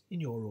place in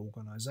your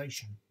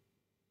organisation?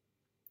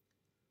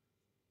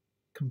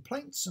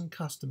 Complaints and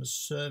customer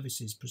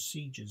services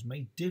procedures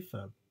may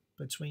differ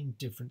between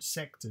different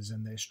sectors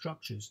and their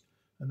structures,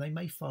 and they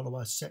may follow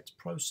a set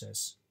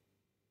process.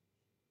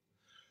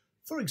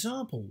 For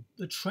example,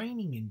 the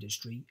training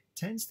industry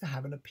tends to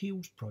have an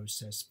appeals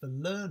process for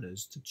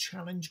learners to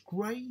challenge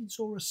grades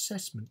or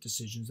assessment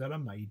decisions that are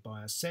made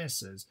by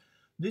assessors.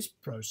 This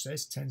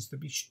process tends to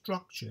be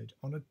structured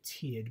on a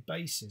tiered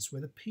basis,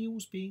 with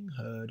appeals being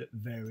heard at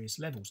various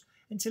levels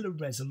until a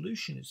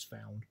resolution is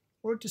found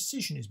or a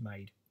decision is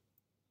made.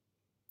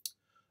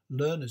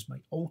 Learners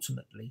may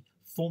ultimately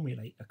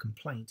formulate a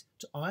complaint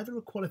to either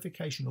a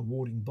qualification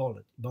awarding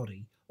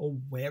body or,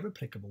 where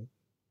applicable,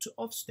 to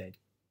Ofsted.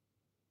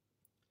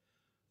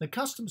 The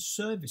customer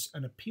service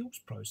and appeals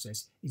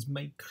process is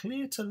made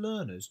clear to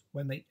learners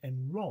when they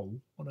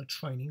enrol on a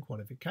training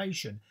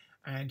qualification,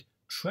 and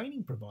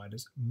training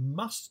providers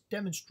must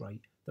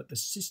demonstrate that the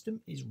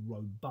system is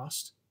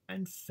robust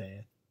and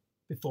fair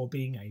before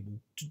being able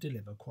to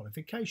deliver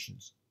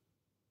qualifications.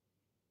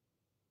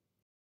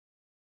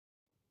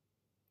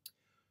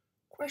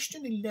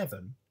 Question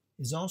 11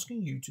 is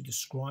asking you to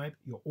describe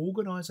your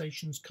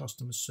organisation's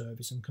customer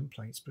service and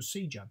complaints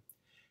procedure.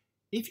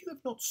 If you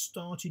have not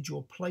started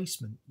your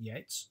placement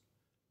yet,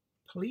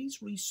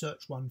 please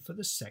research one for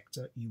the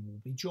sector you will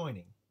be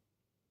joining.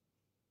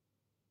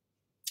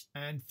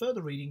 And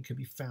further reading can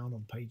be found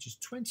on pages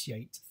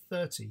 28 to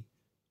 30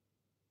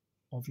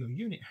 of your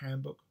unit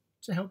handbook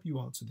to help you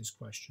answer this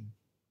question.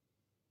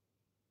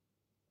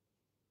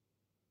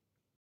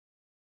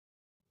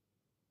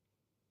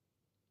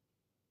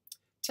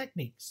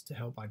 Techniques to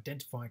help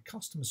identify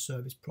customer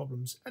service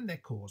problems and their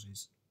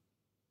causes.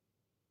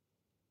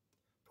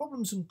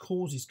 Problems and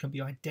causes can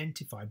be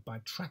identified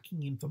by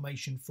tracking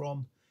information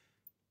from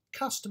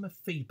customer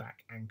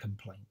feedback and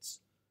complaints.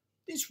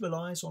 This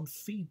relies on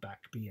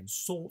feedback being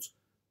sought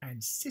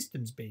and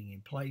systems being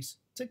in place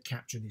to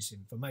capture this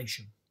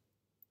information.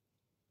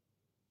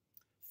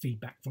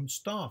 Feedback from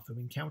staff who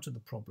encounter the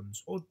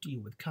problems or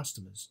deal with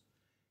customers.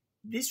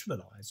 This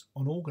relies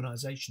on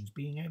organisations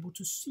being able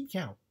to seek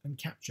out and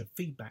capture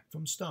feedback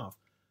from staff.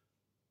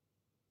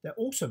 There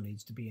also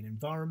needs to be an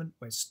environment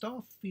where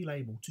staff feel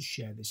able to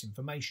share this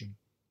information.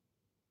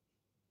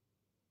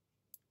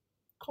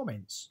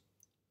 Comments.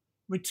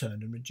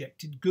 Returned and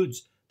rejected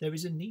goods. There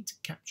is a need to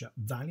capture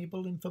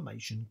valuable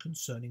information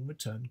concerning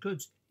returned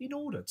goods in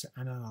order to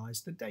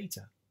analyse the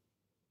data.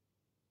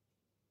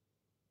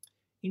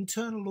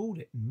 Internal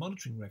audit and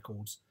monitoring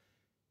records.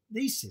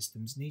 These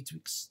systems need to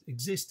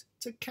exist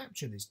to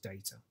capture this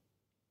data.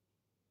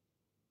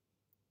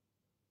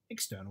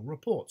 External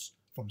reports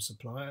from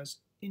suppliers,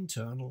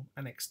 internal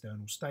and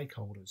external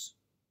stakeholders.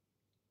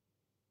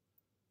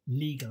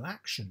 Legal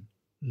action,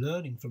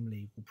 learning from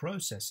legal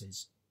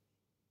processes.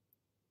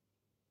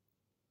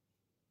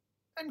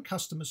 And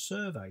customer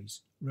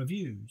surveys,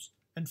 reviews,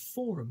 and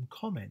forum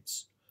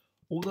comments.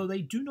 Although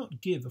they do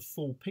not give a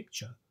full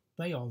picture,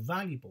 they are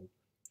valuable,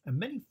 and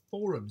many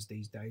forums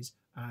these days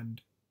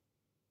and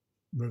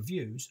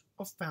reviews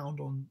are found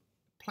on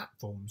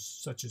platforms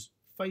such as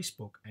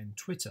Facebook and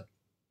Twitter.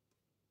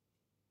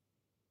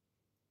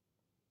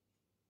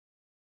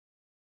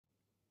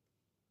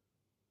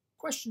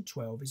 Question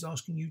 12 is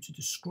asking you to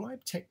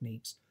describe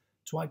techniques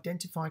to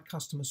identify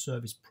customer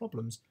service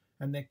problems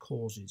and their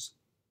causes.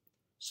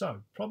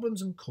 So,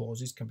 problems and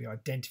causes can be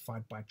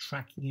identified by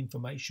tracking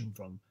information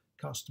from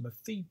customer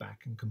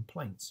feedback and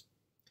complaints,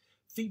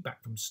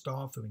 feedback from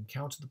staff who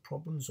encounter the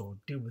problems or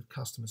deal with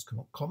customers'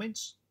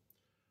 comments,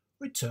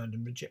 returned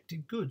and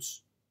rejected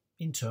goods,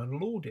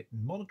 internal audit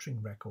and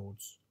monitoring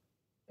records,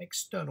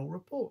 external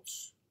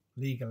reports,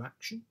 legal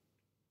action,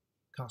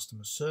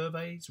 customer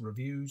surveys,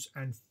 reviews,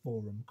 and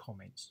forum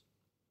comments.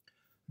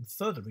 And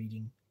further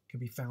reading can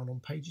be found on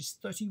pages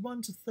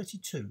 31 to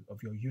 32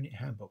 of your unit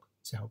handbook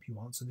to help you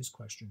answer this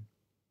question.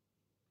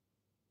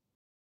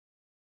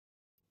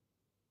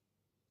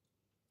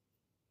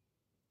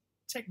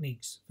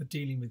 Techniques for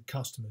dealing with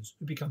customers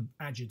who become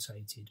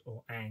agitated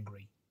or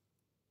angry.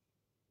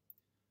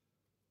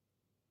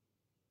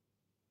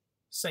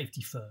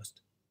 Safety first.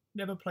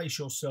 Never place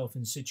yourself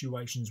in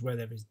situations where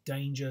there is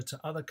danger to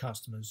other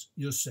customers,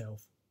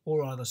 yourself,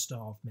 or other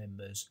staff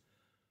members.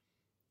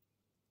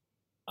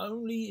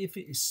 Only if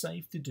it is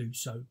safe to do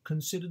so,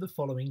 consider the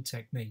following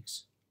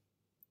techniques.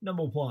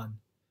 Number 1.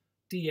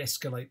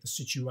 De-escalate the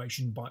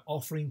situation by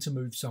offering to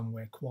move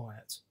somewhere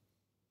quiet.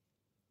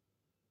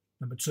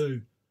 Number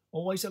 2.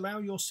 Always allow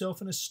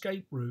yourself an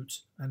escape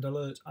route and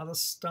alert other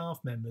staff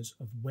members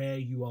of where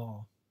you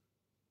are.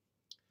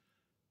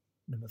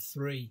 Number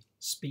 3.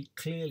 Speak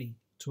clearly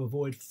to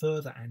avoid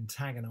further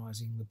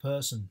antagonizing the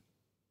person.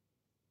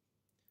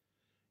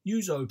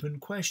 Use open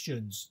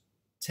questions,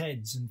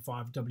 TEDS and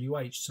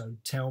 5WH, so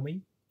tell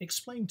me,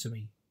 explain to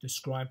me,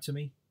 describe to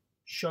me,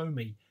 show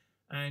me,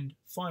 and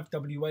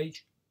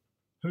 5WH,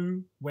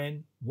 who,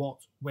 when, what,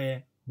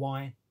 where,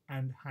 why,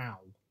 and how.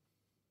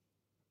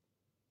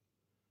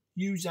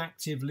 Use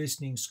active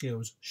listening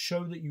skills.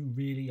 Show that you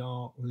really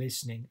are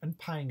listening and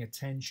paying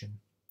attention.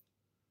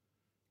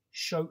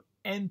 Show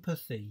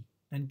empathy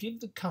and give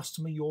the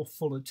customer your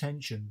full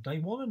attention. They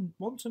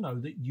want to know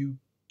that you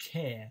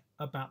care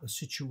about the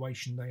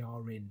situation they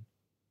are in.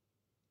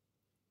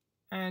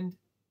 And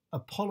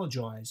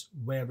apologise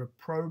where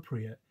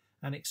appropriate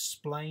and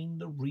explain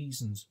the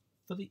reasons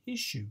for the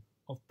issue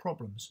of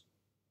problems.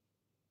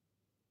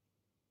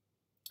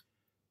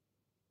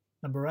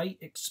 Number 8,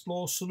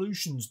 explore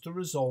solutions to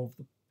resolve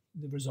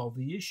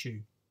the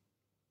issue.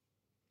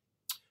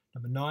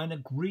 Number 9,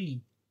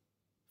 agree,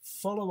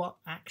 follow up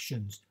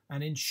actions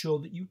and ensure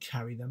that you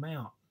carry them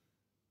out.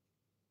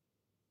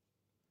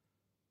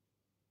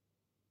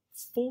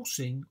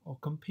 Forcing or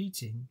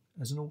competing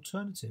as an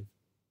alternative.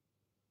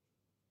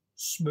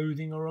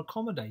 Smoothing or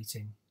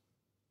accommodating.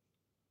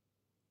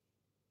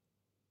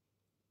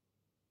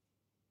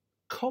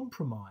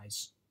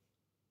 Compromise.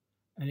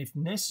 And if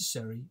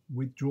necessary,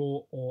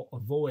 withdraw or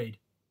avoid.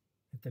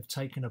 If they've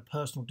taken a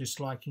personal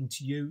disliking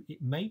to you,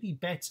 it may be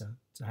better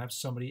to have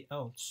somebody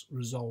else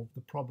resolve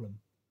the problem.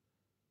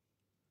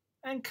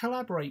 And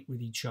collaborate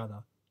with each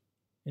other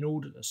in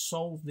order to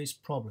solve this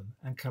problem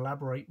and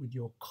collaborate with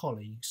your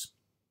colleagues.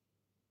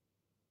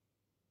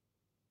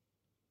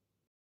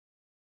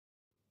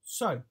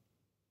 So,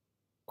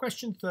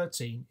 question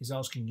 13 is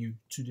asking you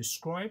to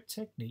describe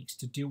techniques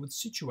to deal with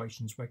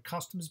situations where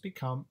customers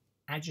become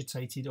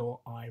agitated or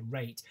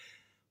irate.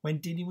 When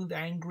dealing with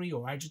angry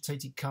or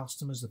agitated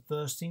customers, the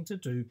first thing to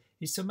do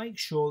is to make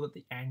sure that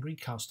the angry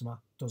customer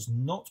does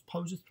not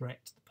pose a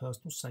threat to the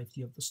personal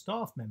safety of the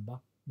staff member,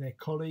 their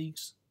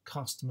colleagues,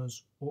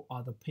 customers, or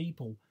other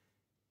people.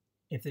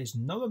 If there's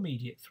no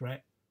immediate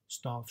threat,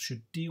 staff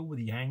should deal with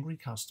the angry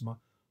customer,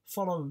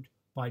 followed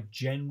by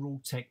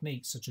general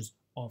techniques such as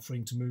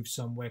offering to move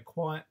somewhere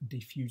quiet and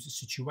defuse the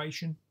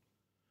situation,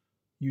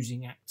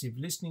 using active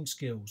listening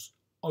skills,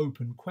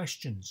 open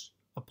questions,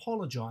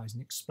 apologise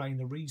and explain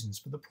the reasons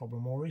for the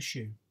problem or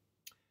issue.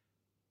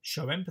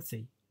 Show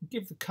empathy and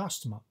give the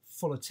customer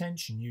full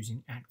attention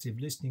using active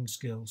listening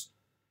skills.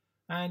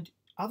 And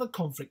other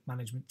conflict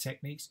management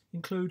techniques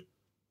include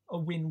a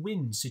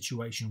win-win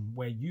situation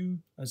where you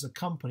as a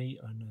company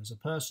and as a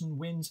person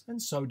wins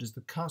and so does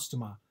the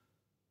customer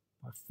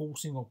by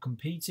forcing or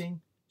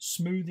competing,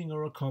 smoothing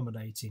or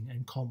accommodating,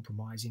 and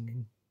compromising.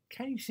 And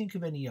can you think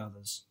of any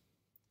others?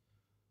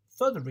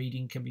 Further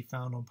reading can be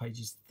found on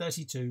pages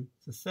 32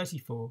 to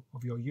 34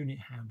 of your unit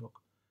handbook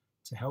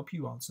to help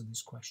you answer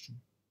this question.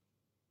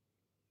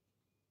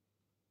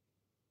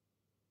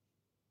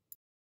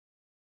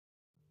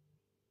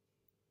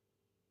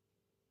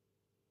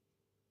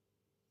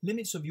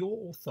 Limits of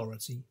your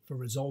authority for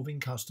resolving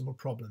customer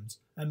problems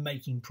and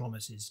making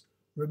promises.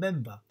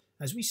 Remember,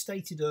 as we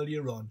stated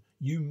earlier on,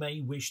 you may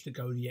wish to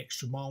go the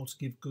extra mile to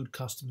give good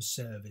customer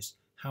service.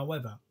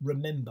 However,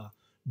 remember,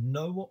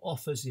 know what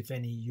offers, if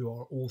any, you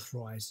are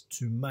authorised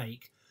to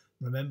make.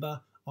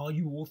 Remember, are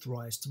you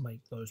authorised to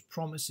make those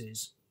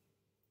promises?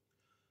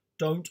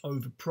 Don't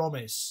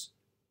overpromise.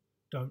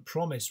 Don't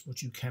promise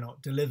what you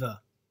cannot deliver.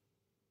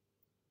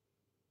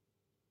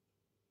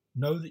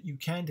 Know that you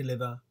can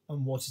deliver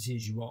and what it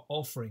is you are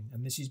offering,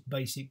 and this is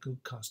basic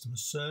good customer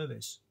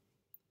service.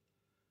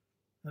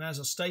 And as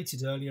I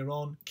stated earlier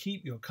on,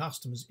 keep your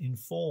customers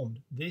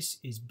informed. This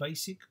is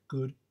basic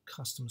good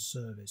customer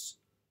service.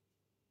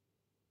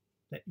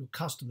 Let your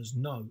customers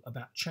know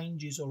about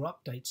changes or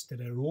updates to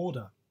their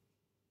order.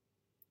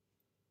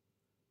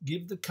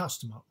 Give the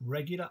customer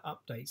regular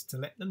updates to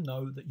let them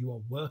know that you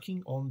are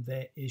working on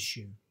their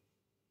issue.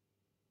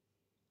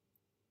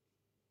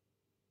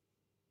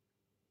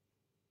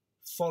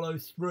 Follow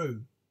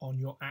through on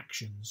your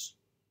actions.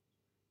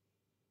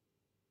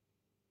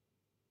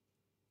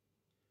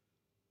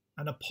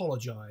 And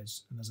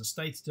apologise. And as I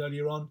stated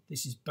earlier on,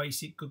 this is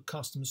basic good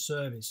customer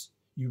service.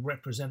 You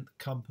represent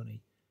the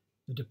company,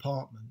 the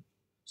department,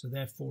 so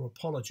therefore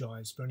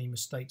apologise for any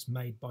mistakes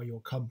made by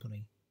your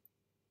company.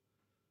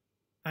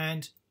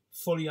 And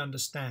fully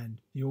understand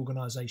the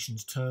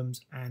organisation's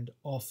terms and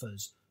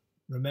offers.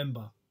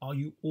 Remember, are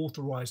you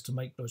authorised to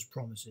make those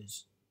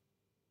promises?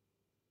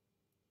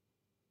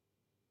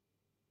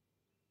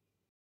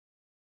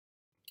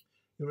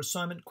 Your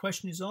assignment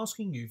question is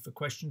asking you for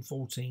question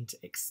 14 to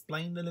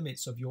explain the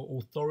limits of your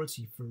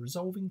authority for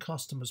resolving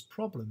customers'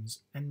 problems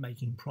and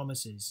making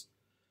promises.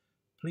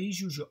 Please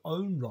use your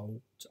own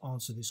role to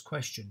answer this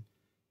question.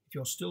 If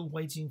you're still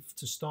waiting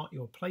to start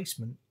your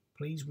placement,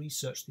 please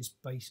research this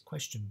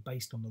question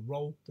based on the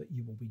role that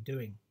you will be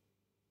doing.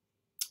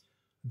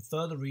 And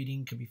further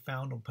reading can be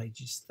found on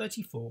pages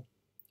 34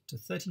 to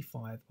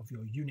 35 of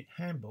your unit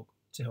handbook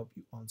to help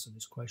you answer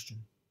this question.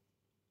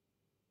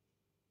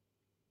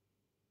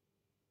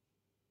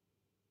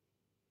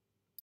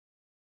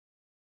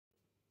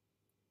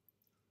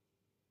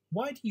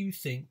 Why do you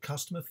think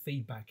customer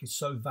feedback is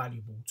so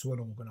valuable to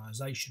an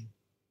organisation?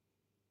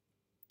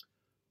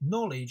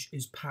 Knowledge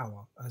is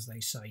power, as they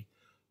say.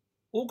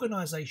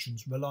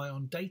 Organisations rely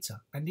on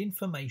data and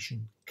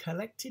information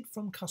collected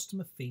from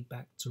customer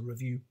feedback to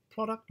review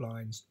product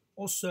lines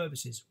or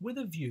services with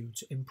a view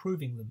to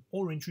improving them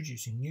or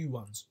introducing new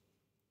ones,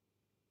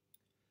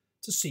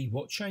 to see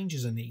what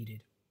changes are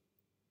needed,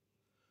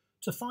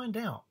 to find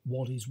out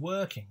what is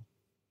working,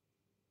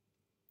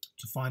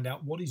 to find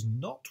out what is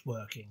not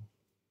working,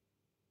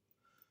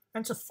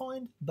 and to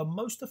find the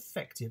most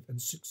effective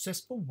and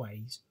successful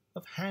ways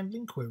of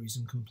handling queries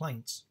and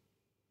complaints.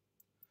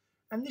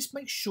 And this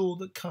makes sure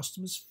that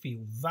customers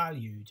feel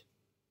valued.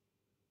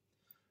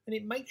 And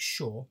it makes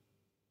sure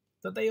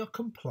that they are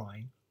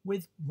complying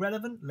with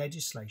relevant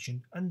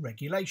legislation and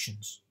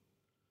regulations.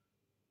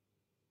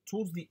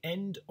 Towards the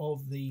end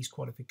of these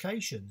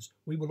qualifications,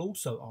 we will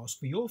also ask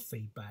for your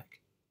feedback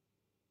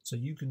so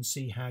you can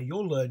see how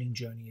your learning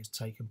journey has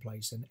taken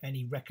place and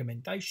any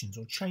recommendations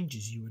or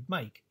changes you would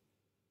make.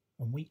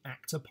 And we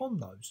act upon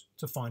those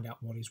to find out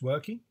what is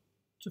working,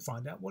 to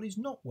find out what is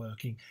not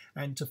working,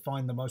 and to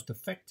find the most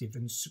effective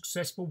and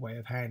successful way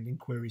of handling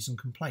queries and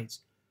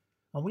complaints.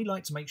 And we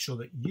like to make sure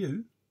that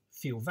you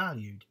feel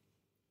valued,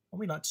 and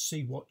we like to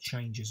see what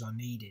changes are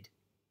needed.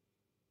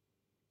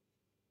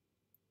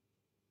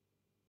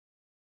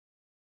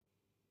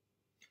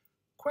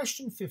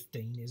 Question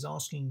 15 is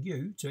asking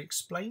you to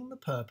explain the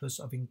purpose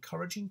of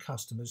encouraging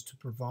customers to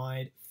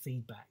provide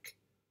feedback.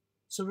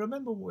 So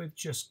remember what we've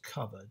just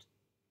covered.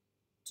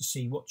 To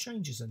see what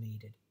changes are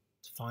needed,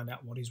 to find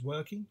out what is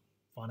working,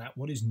 find out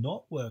what is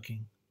not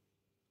working,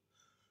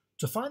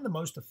 to find the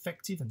most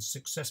effective and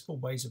successful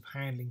ways of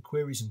handling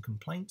queries and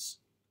complaints,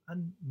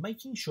 and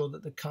making sure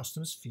that the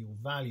customers feel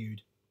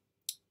valued,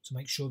 to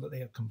make sure that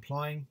they are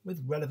complying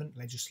with relevant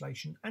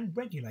legislation and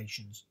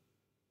regulations.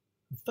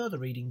 And further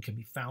reading can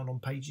be found on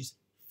pages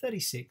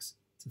 36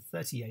 to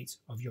 38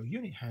 of your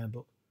unit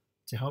handbook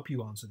to help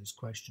you answer this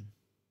question.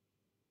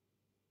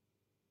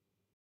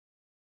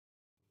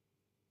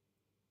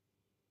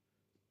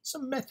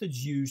 Some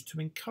methods used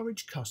to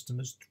encourage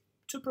customers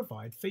to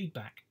provide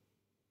feedback.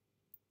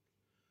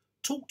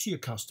 Talk to your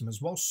customers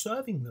while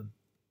serving them.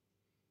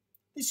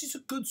 This is a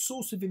good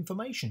source of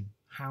information.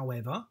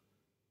 However,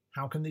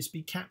 how can this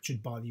be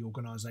captured by the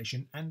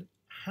organisation and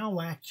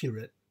how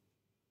accurate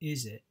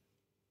is it?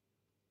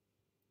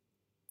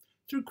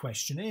 Through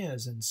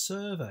questionnaires and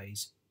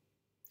surveys.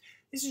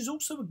 This is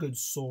also a good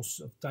source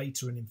of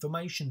data and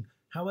information.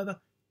 However,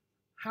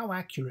 how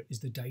accurate is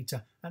the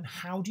data and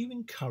how do you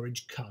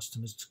encourage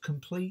customers to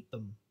complete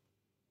them?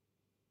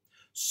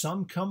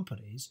 Some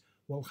companies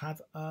will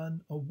have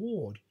an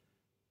award.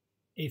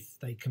 If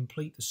they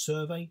complete the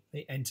survey,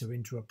 they enter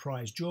into a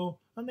prize draw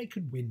and they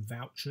could win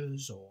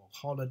vouchers or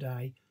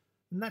holiday,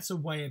 and that's a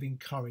way of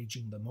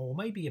encouraging them, or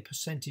maybe a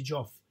percentage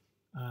off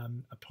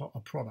a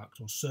product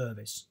or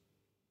service.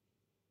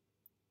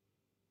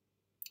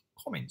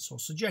 Comments or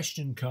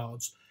suggestion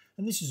cards,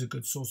 and this is a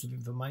good source of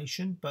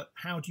information, but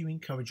how do you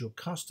encourage your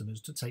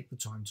customers to take the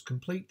time to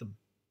complete them?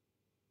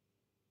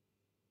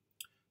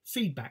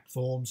 Feedback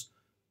forms.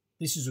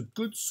 This is a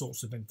good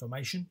source of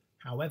information.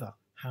 However,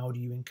 how do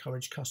you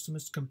encourage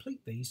customers to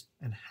complete these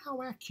and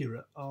how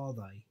accurate are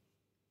they?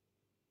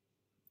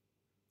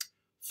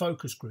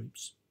 Focus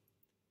groups.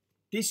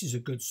 This is a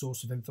good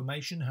source of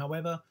information.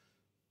 However,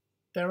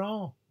 there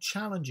are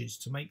challenges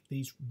to make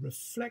these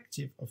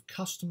reflective of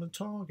customer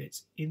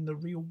targets in the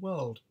real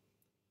world.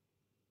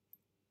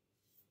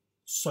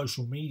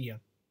 Social media.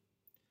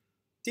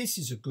 This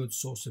is a good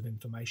source of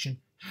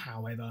information.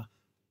 However,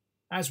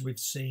 as we've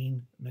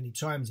seen many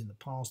times in the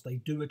past, they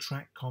do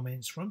attract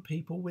comments from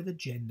people with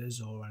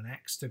agendas or an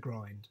axe to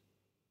grind.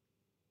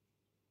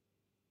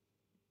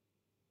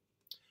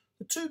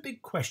 The two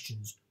big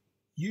questions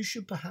you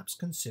should perhaps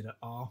consider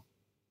are: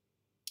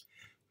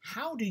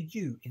 how do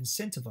you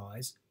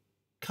incentivize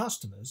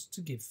customers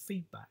to give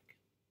feedback?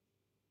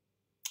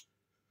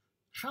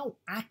 How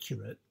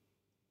accurate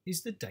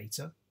is the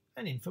data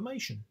and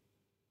information?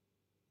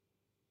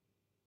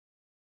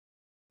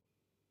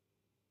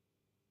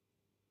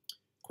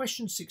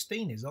 Question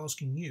 16 is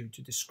asking you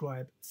to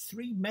describe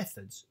 3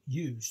 methods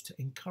used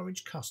to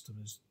encourage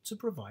customers to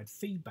provide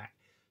feedback.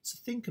 So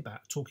think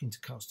about talking to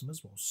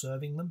customers while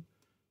serving them: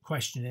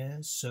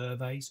 questionnaires,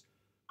 surveys,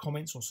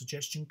 comments or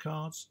suggestion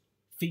cards,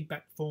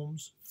 feedback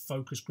forms,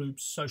 focus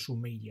groups, social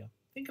media.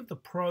 Think of the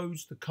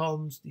pros, the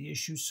cons, the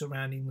issues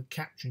surrounding the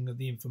capturing of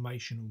the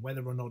information and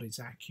whether or not it's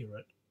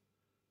accurate.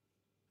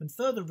 And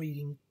further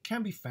reading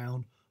can be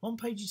found on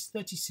pages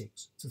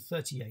 36 to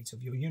 38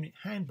 of your unit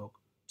handbook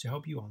to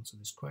help you answer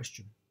this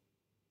question.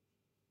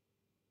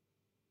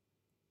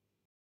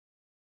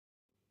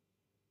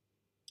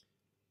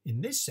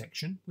 In this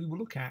section, we will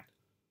look at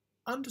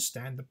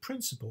understand the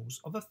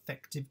principles of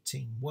effective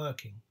team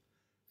working.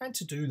 And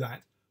to do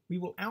that, we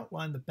will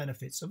outline the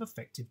benefits of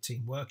effective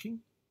team working,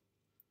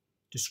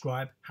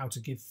 describe how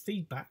to give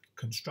feedback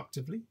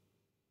constructively,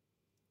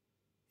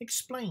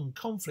 explain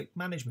conflict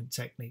management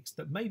techniques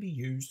that may be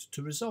used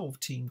to resolve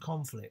team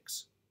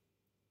conflicts,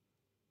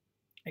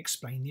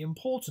 explain the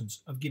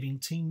importance of giving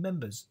team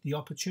members the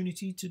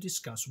opportunity to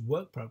discuss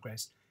work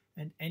progress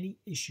and any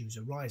issues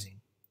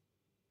arising,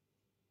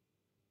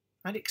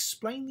 and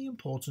explain the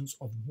importance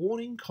of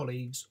warning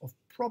colleagues of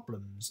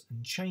problems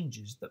and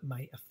changes that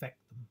may affect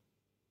them.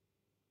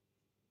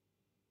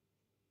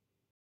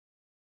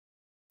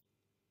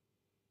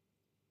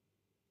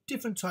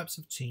 Different types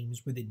of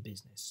teams within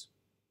business.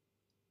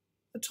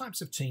 The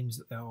types of teams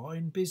that there are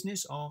in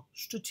business are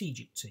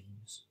strategic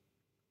teams,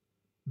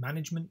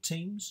 management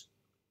teams,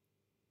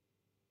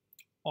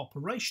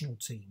 operational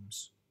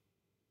teams,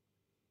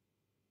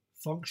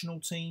 functional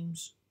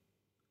teams,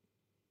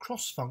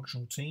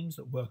 cross-functional teams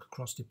that work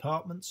across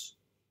departments,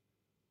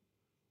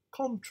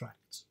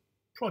 contract,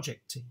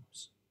 project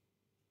teams,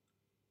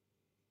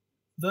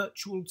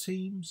 virtual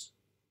teams,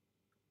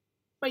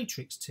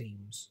 matrix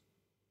teams,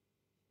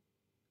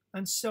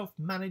 and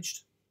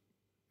self-managed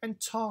and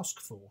task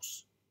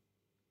force.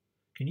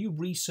 Can you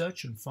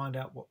research and find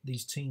out what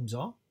these teams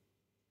are?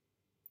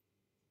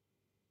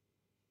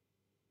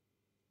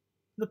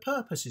 The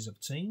purposes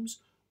of teams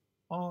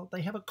are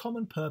they have a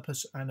common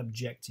purpose and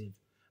objective,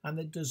 and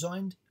they're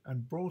designed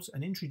and brought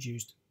and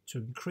introduced to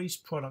increase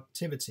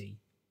productivity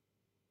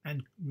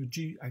and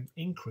reduce and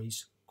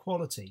increase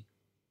quality.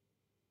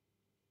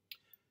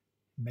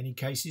 In many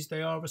cases,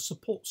 they are a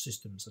support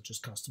system such as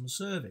customer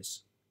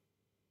service,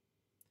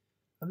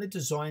 and they're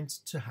designed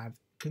to have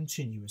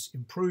continuous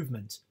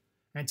improvement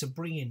and to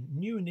bring in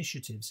new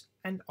initiatives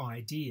and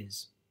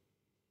ideas.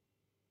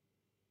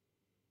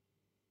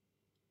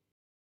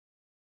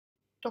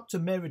 Dr.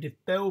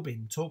 Meredith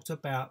Belbin talked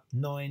about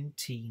 9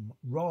 team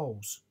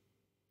roles,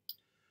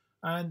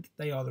 and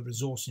they are the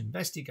resource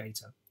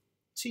investigator,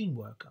 team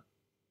worker,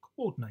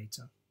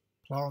 coordinator,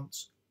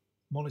 plant,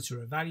 monitor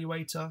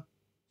evaluator,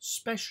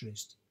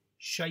 specialist,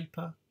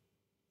 shaper,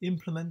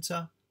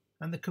 implementer,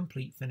 and the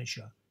complete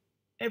finisher.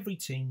 Every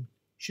team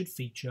should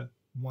feature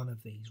one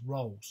of these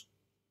roles.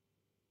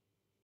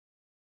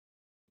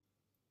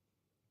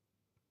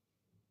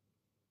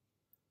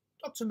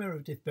 Dr.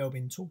 Meredith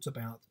Belbin talked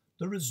about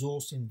the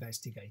resource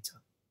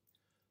investigator.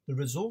 The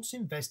resource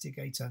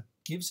investigator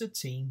gives a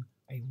team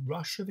a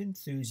rush of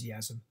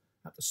enthusiasm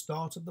at the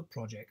start of the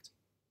project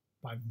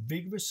by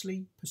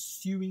vigorously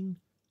pursuing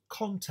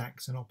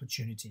contacts and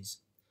opportunities.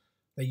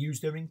 They use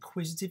their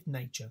inquisitive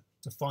nature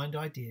to find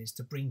ideas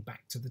to bring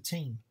back to the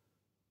team.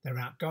 They're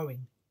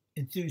outgoing,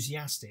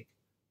 enthusiastic,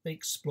 they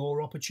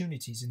explore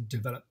opportunities and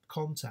develop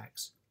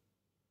contacts.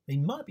 They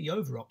might be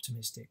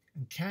over-optimistic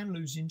and can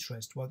lose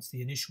interest once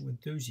the initial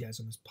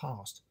enthusiasm has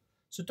passed,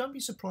 so don't be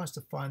surprised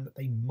to find that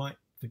they might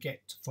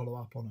forget to follow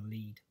up on a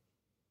lead.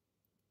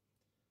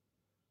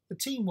 The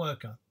team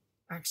worker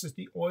acts as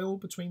the oil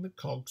between the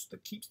cogs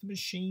that keeps the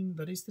machine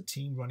that is the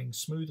team running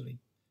smoothly.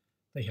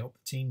 They help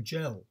the team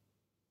gel,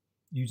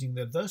 using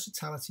their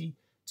versatility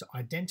to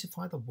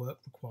identify the work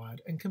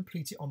required and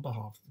complete it on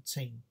behalf of the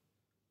team.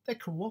 They're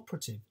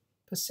cooperative,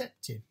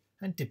 perceptive,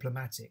 and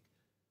diplomatic.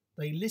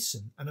 They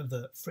listen and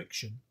avert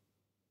friction.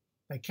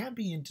 They can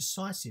be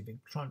indecisive in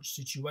crunch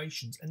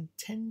situations and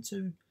tend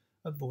to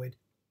avoid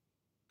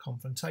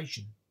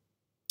confrontation.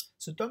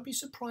 So don't be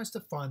surprised to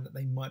find that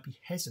they might be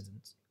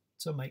hesitant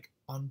to make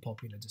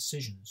unpopular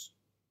decisions.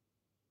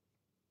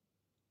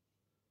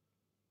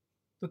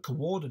 The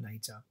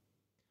coordinator.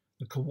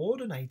 The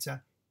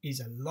coordinator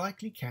is a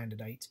likely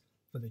candidate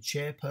for the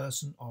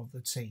chairperson of the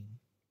team,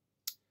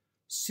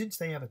 since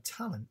they have a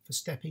talent for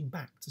stepping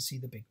back to see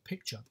the big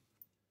picture.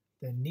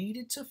 They're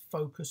needed to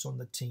focus on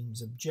the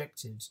team's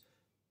objectives,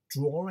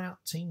 draw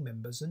out team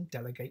members and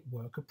delegate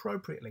work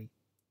appropriately.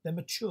 They're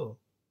mature,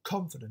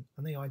 confident,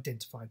 and they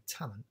identify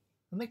talent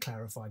and they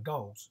clarify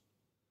goals.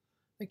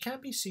 They can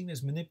be seen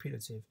as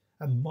manipulative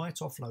and might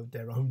offload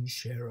their own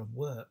share of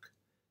work.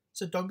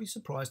 So don't be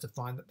surprised to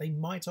find that they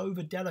might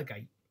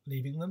over-delegate,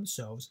 leaving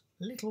themselves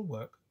little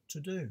work to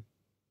do.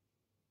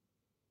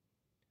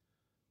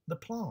 The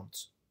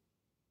plant.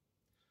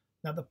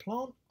 Now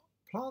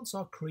plants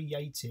are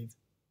creative,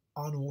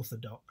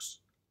 unorthodox,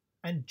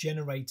 and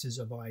generators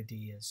of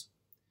ideas.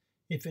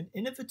 If an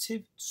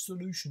innovative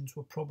solution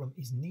to a problem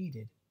is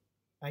needed,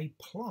 a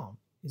plant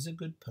is a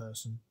good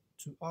person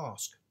to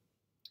ask.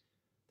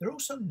 They're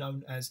also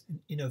known as an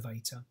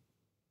innovator.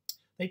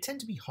 They tend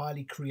to be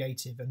highly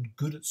creative and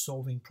good at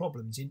solving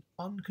problems in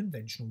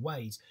unconventional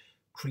ways.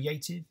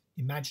 Creative,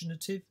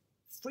 imaginative,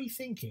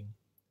 free-thinking.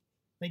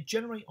 They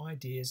generate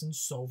ideas and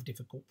solve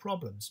difficult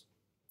problems.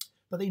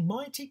 But they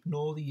might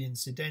ignore the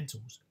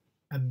incidentals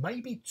and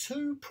may be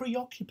too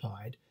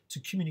preoccupied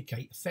to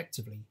communicate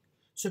effectively.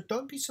 So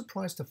don't be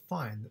surprised to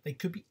find that they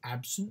could be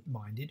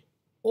absent-minded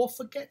or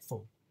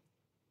forgetful.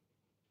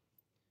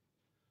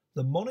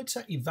 The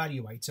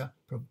monitor-evaluator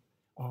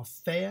are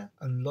fair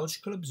and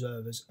logical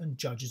observers and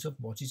judges of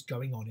what is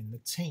going on in the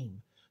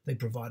team. They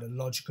provide a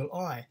logical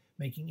eye,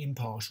 making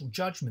impartial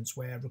judgments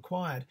where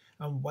required,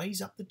 and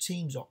weighs up the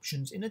team's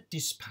options in a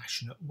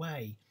dispassionate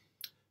way.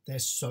 They're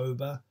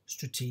sober,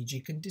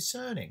 strategic, and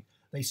discerning.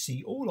 They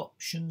see all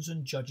options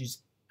and judges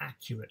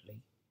accurately.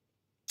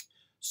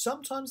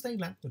 Sometimes they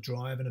lack the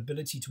drive and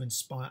ability to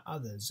inspire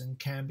others and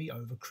can be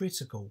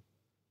overcritical.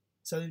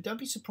 So don't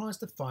be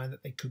surprised to find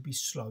that they could be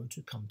slow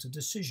to come to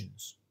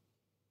decisions.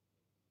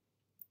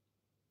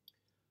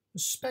 The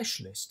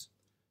specialist.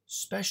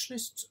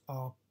 Specialists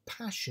are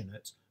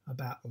passionate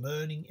about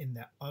learning in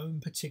their own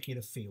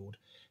particular field.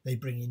 They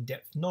bring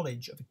in-depth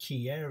knowledge of a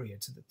key area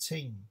to the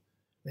team.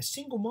 They're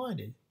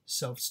single-minded,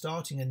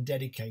 self-starting and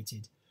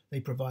dedicated. They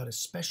provide a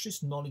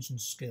specialist knowledge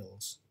and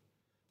skills.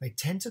 They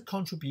tend to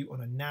contribute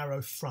on a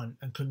narrow front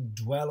and can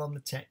dwell on the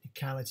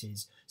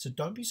technicalities, so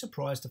don't be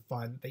surprised to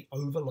find that they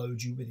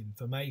overload you with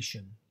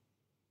information.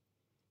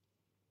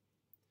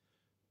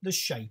 The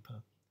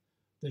shaper.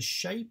 The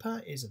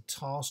shaper is a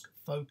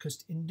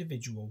task-focused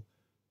individual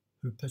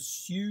who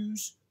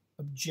pursues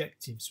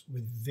objectives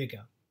with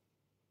vigour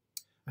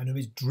and who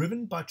is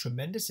driven by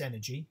tremendous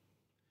energy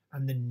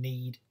and the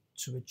need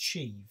to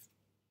achieve.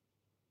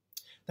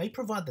 They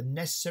provide the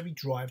necessary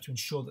drive to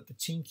ensure that the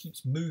team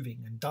keeps moving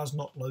and does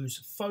not lose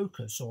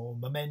focus or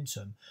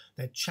momentum.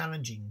 They're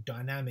challenging,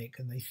 dynamic,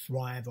 and they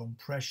thrive on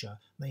pressure.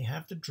 They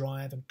have the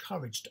drive and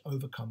courage to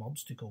overcome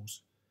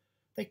obstacles.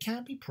 They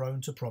can be prone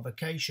to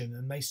provocation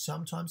and may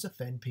sometimes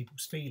offend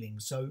people's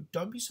feelings, so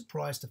don't be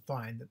surprised to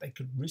find that they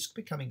could risk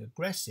becoming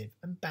aggressive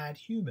and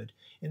bad-humoured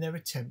in their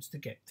attempts to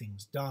get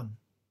things done.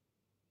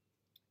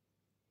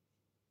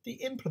 The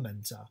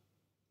implementer.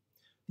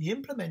 The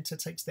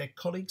implementer takes their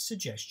colleagues'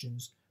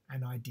 suggestions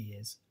and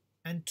ideas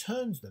and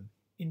turns them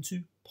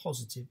into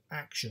positive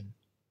action.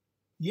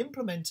 The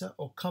implementer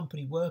or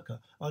company worker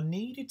are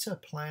needed to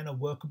plan a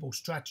workable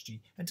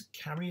strategy and to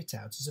carry it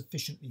out as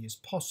efficiently as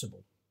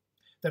possible.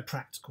 They're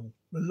practical,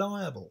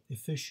 reliable,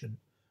 efficient,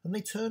 and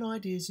they turn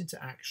ideas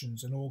into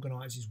actions and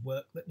organise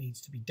work that needs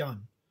to be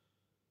done.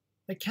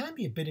 They can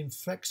be a bit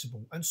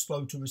inflexible and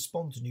slow to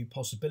respond to new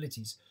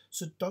possibilities,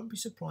 so don't be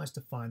surprised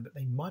to find that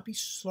they might be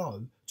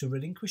slow to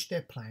relinquish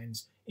their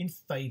plans in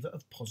favour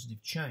of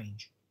positive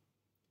change.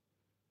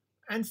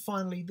 And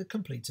finally, the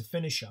completer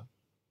finisher.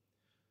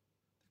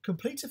 The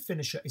completer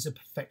finisher is a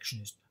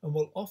perfectionist and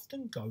will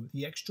often go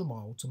the extra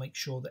mile to make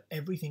sure that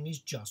everything is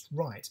just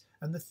right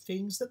and the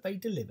things that they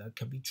deliver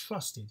can be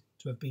trusted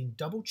to have been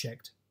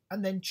double-checked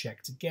and then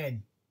checked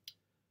again.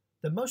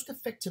 They're most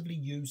effectively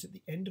used at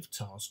the end of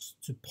tasks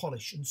to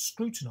polish and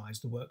scrutinise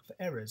the work for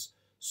errors,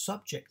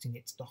 subjecting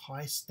it to the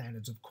highest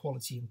standards of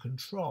quality and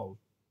control.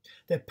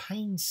 They're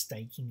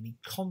painstakingly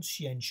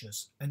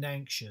conscientious and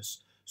anxious,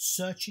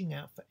 searching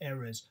out for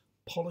errors,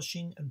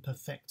 polishing and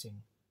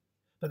perfecting.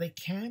 But they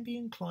can be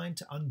inclined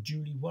to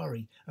unduly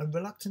worry and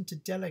reluctant to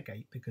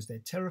delegate because they're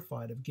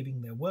terrified of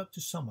giving their work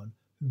to someone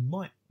who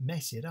might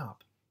mess it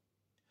up.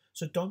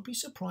 So don't be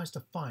surprised to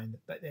find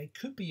that they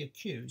could be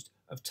accused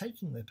of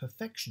taking their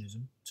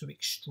perfectionism to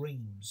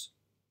extremes.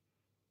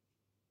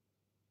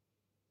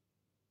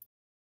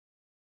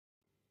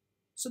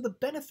 So the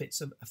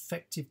benefits of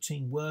effective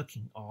team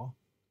working are: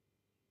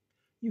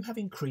 you have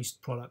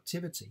increased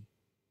productivity,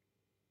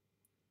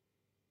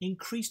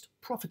 increased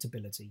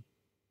profitability,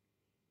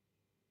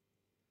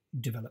 you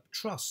develop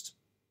trust,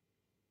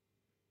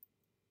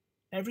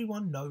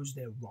 everyone knows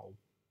their role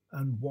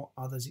and what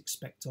others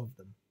expect of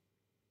them.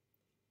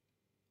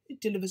 It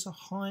delivers a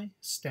high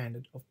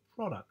standard of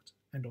product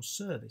and or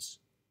service,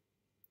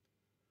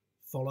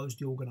 follows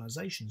the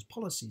organisation's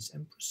policies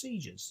and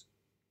procedures,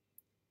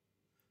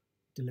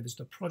 delivers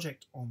the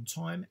project on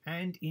time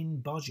and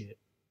in budget,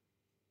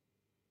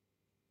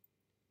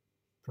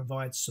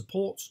 provides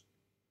support,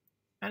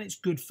 and it's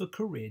good for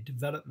career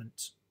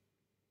development.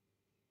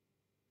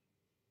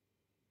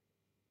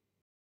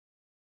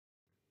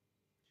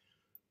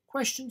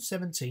 Question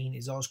 17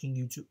 is asking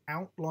you to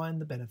outline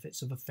the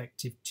benefits of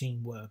effective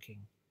team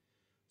working.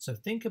 So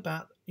think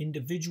about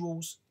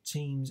individuals,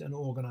 teams, and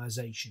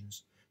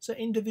organisations. So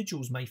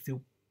individuals may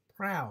feel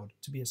proud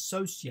to be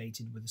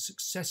associated with a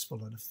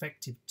successful and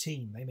effective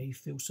team. They may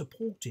feel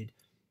supported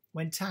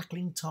when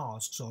tackling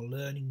tasks or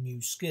learning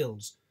new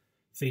skills,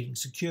 feeling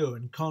secure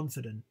and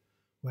confident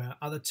where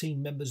other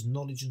team members'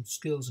 knowledge and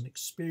skills and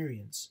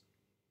experience,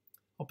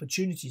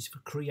 opportunities for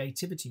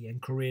creativity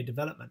and career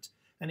development,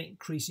 and it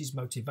increases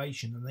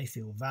motivation and they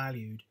feel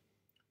valued.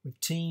 With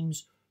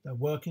teams, they're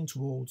working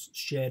towards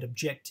shared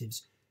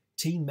objectives.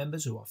 Team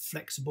members who are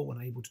flexible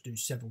and able to do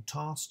several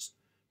tasks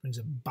brings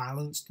a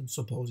balanced and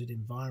supported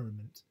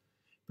environment,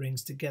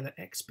 brings together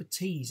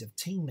expertise of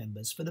team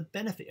members for the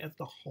benefit of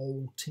the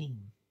whole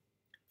team.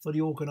 For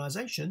the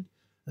organisation,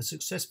 a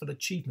successful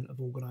achievement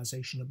of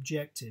organisation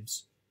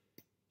objectives,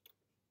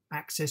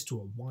 access to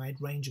a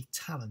wide range of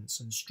talents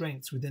and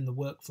strengths within the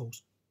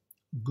workforce,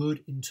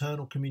 good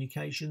internal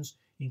communications,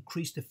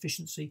 increased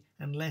efficiency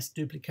and less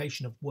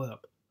duplication of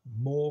work,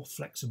 more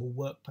flexible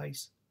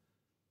workplace,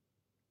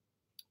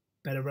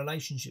 better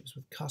relationships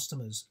with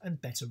customers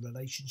and better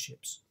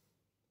relationships.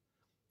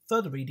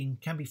 Further reading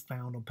can be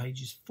found on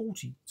pages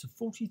 40 to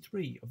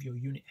 43 of your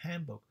unit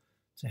handbook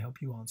to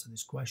help you answer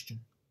this question.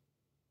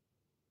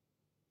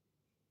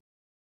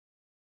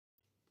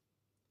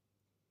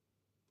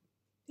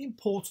 The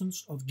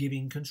importance of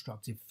giving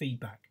constructive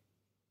feedback.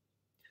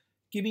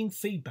 Giving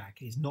feedback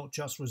is not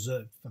just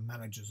reserved for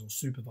managers or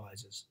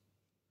supervisors.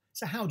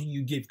 So how do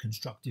you give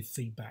constructive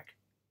feedback?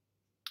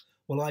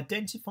 Well,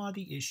 identify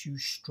the issue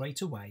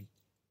straight away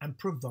and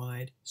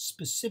provide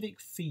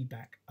specific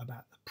feedback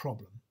about the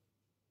problem.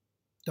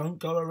 Don't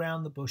go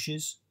around the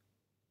bushes,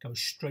 go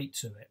straight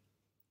to it.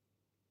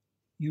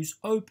 Use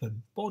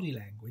open body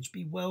language,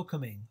 be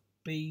welcoming,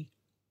 be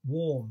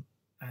warm,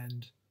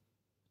 and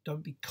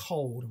don't be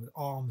cold with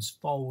arms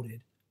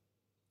folded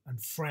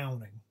and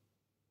frowning.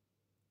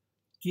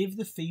 Give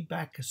the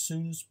feedback as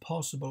soon as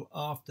possible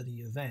after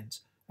the event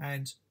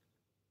and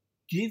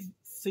give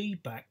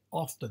feedback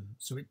often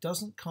so it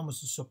doesn't come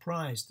as a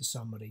surprise to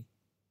somebody.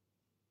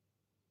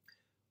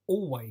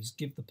 Always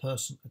give the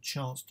person a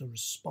chance to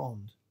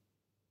respond.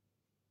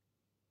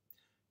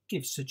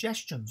 Give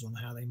suggestions on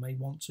how they may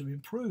want to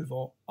improve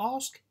or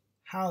ask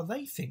how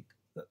they think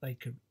that they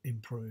could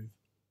improve.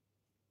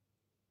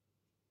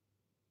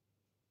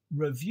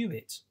 Review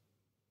it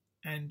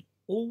and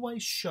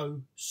always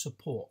show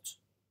support.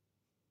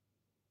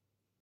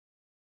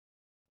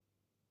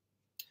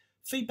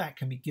 Feedback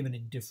can be given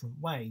in different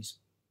ways.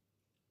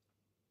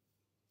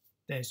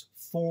 There's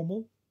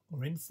formal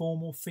or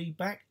informal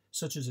feedback,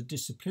 such as a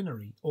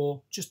disciplinary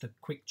or just a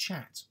quick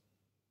chat.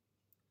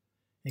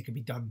 It can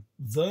be done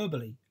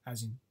verbally,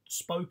 as in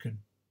spoken.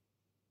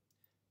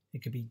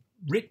 It can be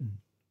written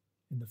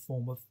in the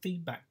form of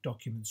feedback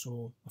documents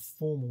or a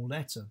formal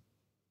letter.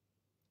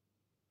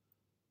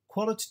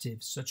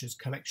 Qualitative, such as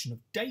collection of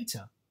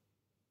data,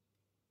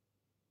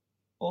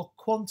 or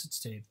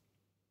quantitative.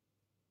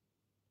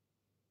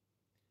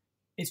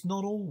 It's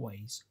not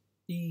always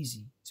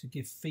easy to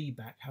give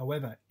feedback.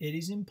 However, it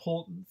is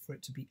important for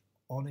it to be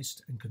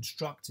honest and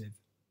constructive.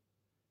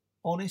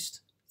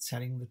 Honest,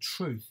 telling the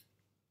truth,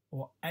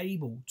 or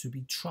able to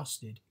be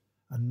trusted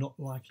and not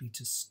likely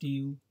to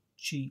steal,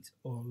 cheat,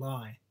 or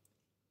lie.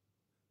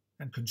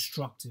 And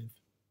constructive,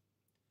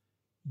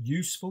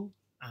 useful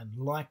and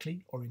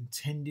likely or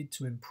intended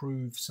to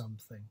improve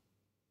something.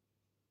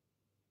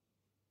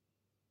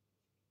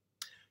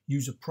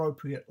 Use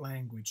appropriate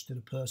language to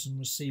the person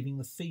receiving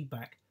the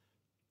feedback.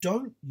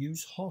 Don't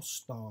use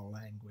hostile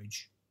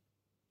language.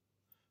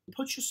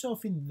 Put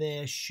yourself in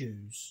their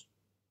shoes.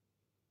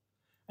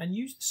 And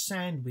use the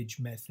sandwich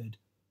method.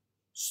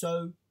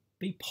 So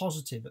be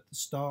positive at the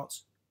start,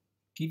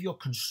 give your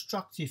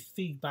constructive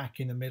feedback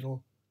in the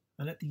middle,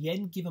 and at the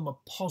end give them a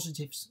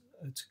positive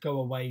to go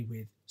away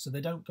with so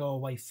they don't go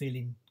away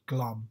feeling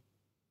glum.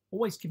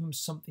 Always give them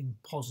something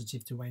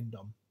positive to end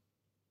on.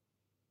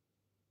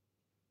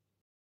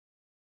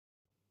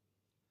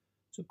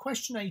 So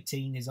question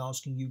 18 is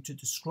asking you to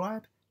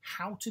describe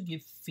how to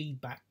give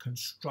feedback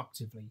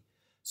constructively.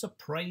 So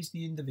praise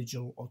the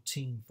individual or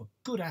team for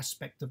good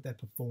aspect of their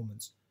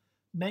performance.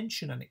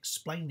 Mention and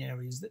explain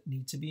areas that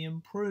need to be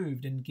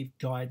improved and give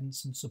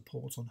guidance and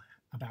support on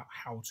about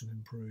how to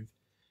improve.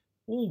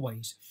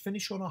 Always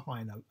finish on a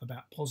high note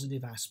about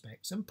positive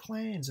aspects and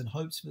plans and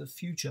hopes for the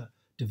future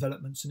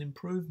developments and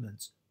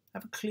improvements.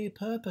 Have a clear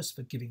purpose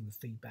for giving the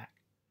feedback.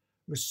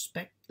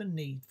 Respect the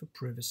need for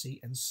privacy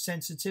and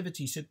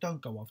sensitivity, so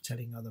don't go off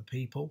telling other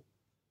people.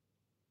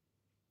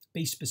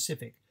 Be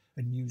specific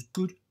and use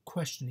good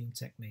questioning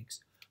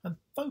techniques and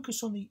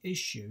focus on the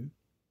issue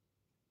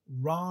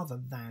rather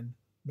than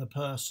the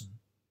person.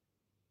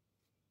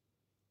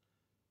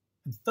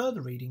 And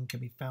further reading can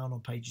be found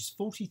on pages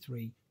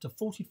 43 to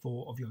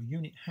 44 of your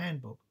unit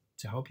handbook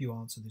to help you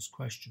answer this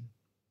question.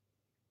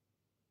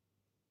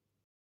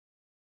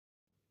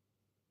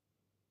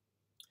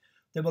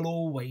 There will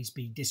always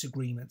be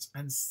disagreements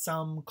and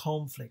some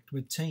conflict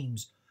with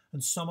teams,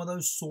 and some of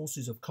those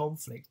sources of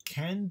conflict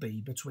can be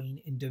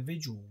between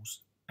individuals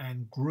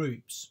and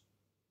groups.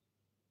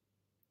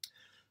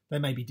 There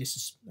may be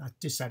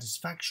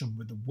dissatisfaction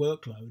with the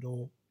workload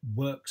or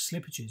work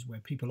slippages where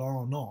people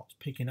are not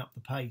picking up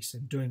the pace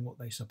and doing what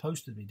they're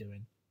supposed to be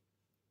doing.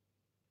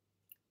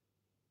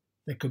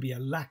 There could be a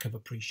lack of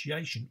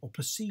appreciation or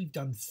perceived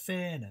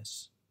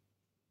unfairness,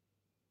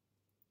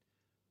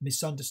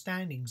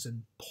 misunderstandings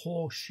and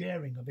poor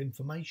sharing of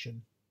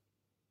information.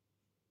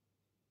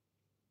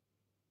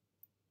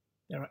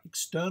 There are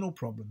external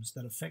problems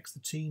that affect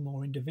the team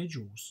or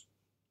individuals.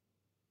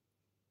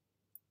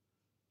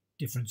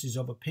 Differences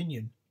of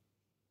opinion.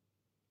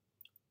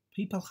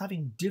 People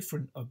having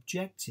different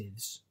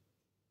objectives.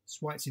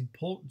 That's why it's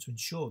important to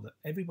ensure that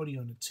everybody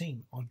on the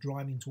team are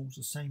driving towards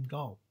the same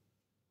goal.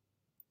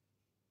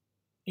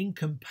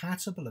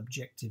 Incompatible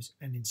objectives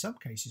and in some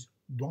cases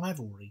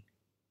rivalry.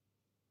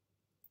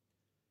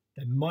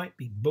 There might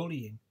be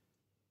bullying,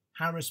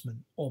 harassment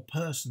or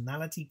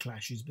personality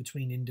clashes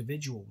between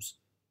individuals.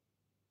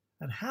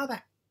 And how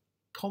that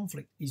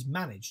conflict is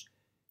managed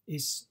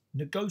is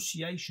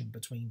negotiation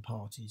between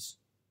parties,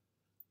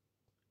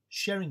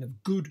 sharing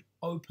of good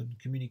open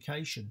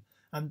communication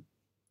and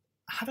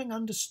having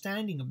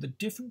understanding of the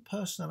different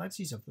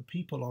personalities of the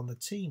people on the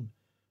team.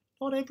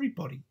 Not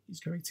everybody is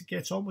going to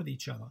get on with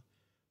each other,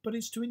 but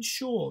it's to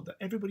ensure that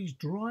everybody's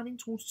driving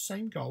towards the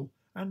same goal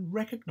and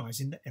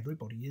recognizing that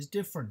everybody is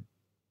different.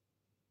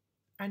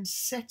 And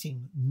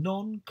setting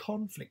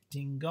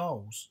non-conflicting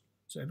goals,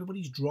 so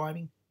everybody's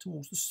driving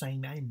towards the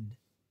same end.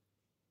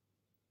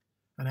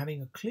 And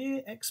having a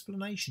clear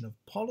explanation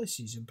of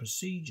policies and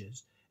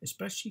procedures,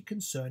 especially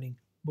concerning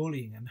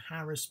bullying and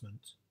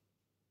harassment.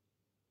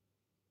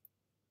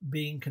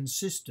 Being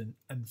consistent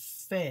and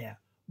fair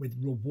with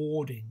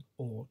rewarding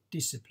or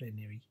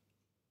disciplinary.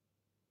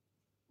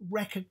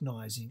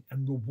 Recognizing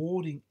and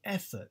rewarding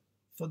effort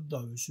for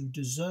those who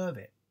deserve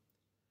it.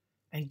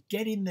 And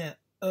getting there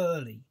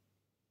early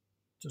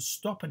to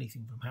stop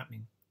anything from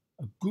happening.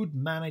 A good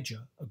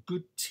manager, a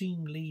good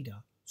team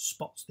leader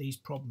spots these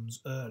problems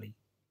early.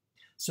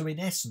 So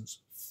in essence,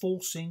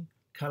 forcing,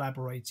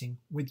 collaborating,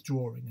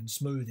 withdrawing and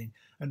smoothing.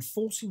 And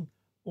forcing,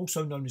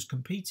 also known as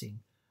competing,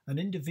 an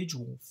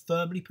individual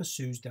firmly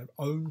pursues their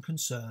own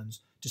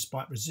concerns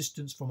despite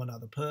resistance from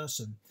another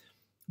person.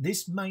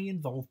 This may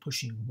involve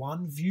pushing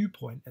one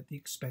viewpoint at the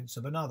expense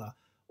of another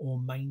or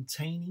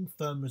maintaining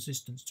firm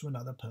resistance to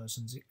another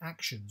person's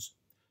actions.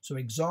 So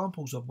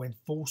examples of when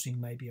forcing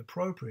may be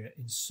appropriate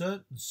in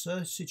certain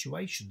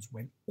situations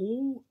when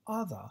all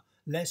other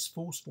less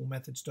forceful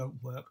methods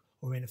don't work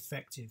or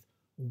ineffective,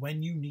 or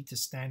when you need to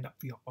stand up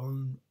for your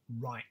own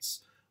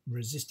rights,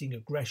 resisting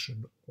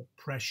aggression or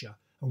pressure,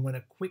 and when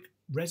a quick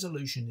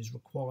resolution is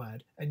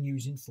required and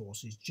using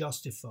force is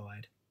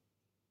justified.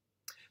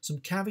 Some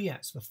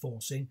caveats for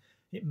forcing: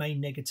 it may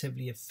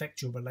negatively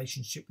affect your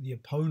relationship with the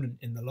opponent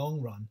in the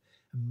long run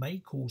and may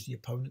cause the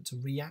opponent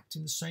to react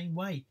in the same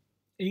way,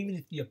 even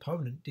if the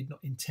opponent did not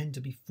intend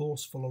to be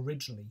forceful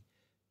originally.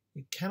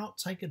 You cannot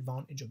take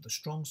advantage of the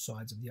strong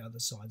sides of the other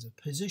side's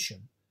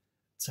position.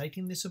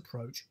 Taking this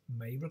approach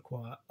may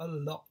require a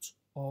lot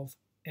of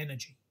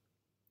energy.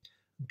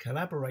 And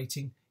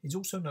collaborating is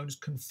also known as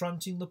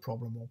confronting the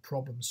problem or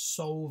problem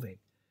solving.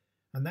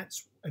 And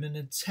that's in an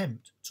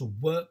attempt to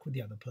work with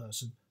the other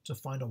person to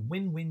find a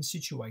win-win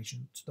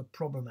situation to the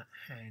problem at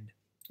hand,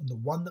 and the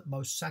one that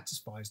most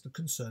satisfies the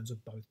concerns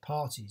of both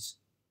parties.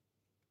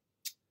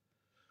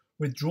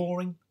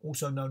 Withdrawing,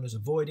 also known as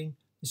avoiding,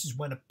 this is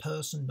when a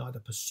person neither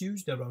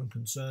pursues their own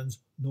concerns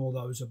nor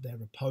those of their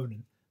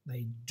opponent.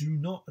 They do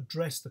not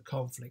address the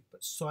conflict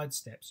but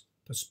sidesteps,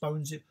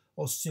 postpones it,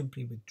 or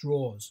simply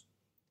withdraws.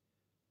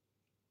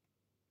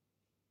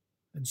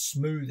 And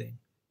smoothing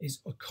is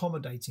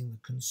accommodating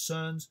the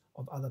concerns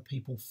of other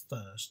people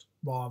first,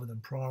 rather than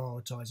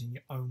prioritising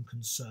your own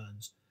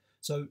concerns.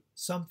 So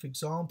some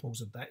examples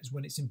of that is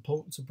when it's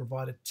important to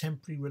provide a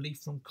temporary relief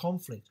from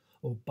conflict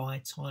or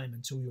buy time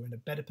until you're in a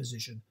better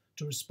position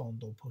to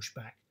respond or push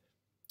back.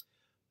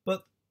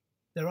 But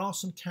there are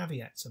some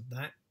caveats of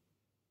that.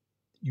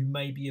 You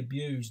may be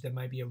abused, there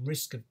may be a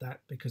risk of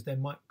that because they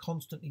might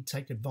constantly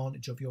take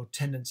advantage of your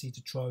tendency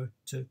to try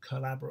to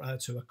collaborate,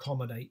 to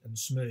accommodate and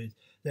smooth.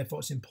 Therefore,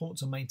 it's important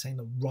to maintain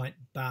the right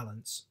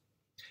balance.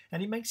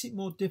 And it makes it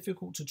more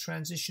difficult to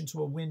transition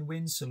to a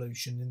win-win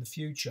solution in the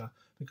future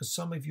because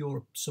some of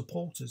your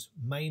supporters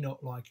may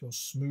not like your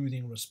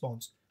smoothing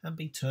response and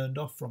be turned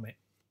off from it.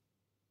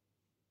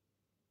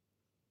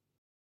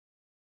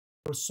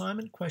 Your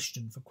assignment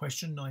question for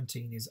question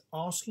 19 is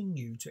asking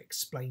you to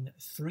explain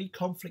 3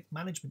 conflict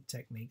management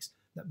techniques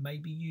that may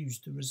be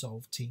used to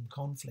resolve team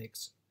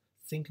conflicts.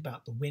 Think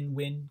about the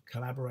win-win,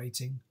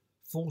 collaborating,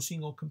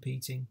 forcing or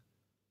competing,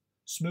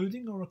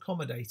 smoothing or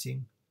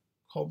accommodating,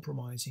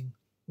 compromising,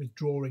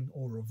 withdrawing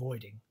or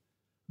avoiding.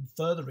 And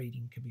further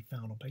reading can be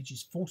found on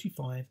pages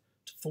 45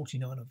 to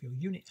 49 of your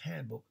unit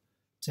handbook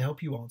to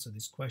help you answer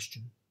this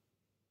question.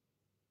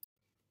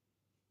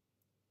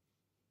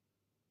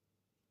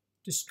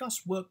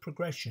 Discuss work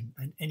progression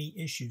and any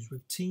issues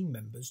with team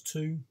members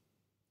to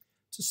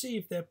see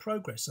if their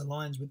progress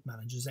aligns with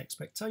managers'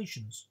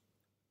 expectations.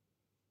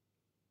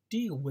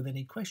 Deal with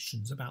any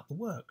questions about the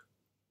work.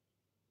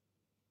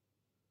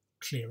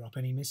 Clear up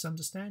any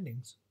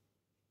misunderstandings.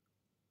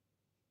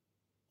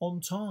 On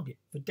target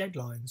for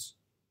deadlines.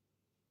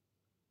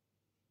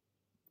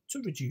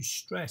 To reduce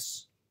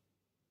stress.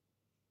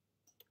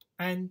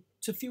 And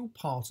to feel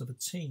part of a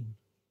team.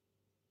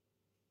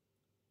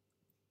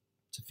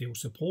 To feel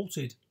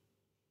supported.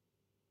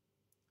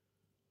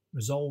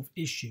 Resolve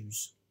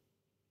issues.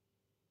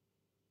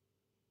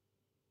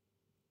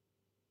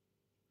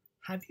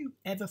 Have you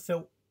ever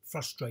felt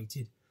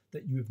frustrated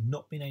that you have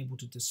not been able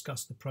to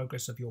discuss the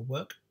progress of your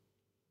work?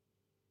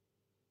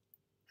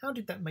 How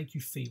did that make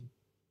you feel?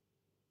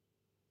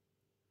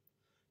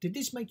 Did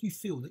this make you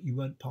feel that you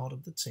weren't part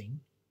of the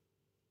team?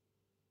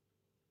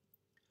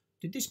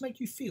 Did this make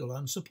you feel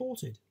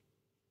unsupported?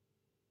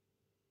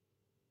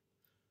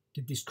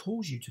 Did this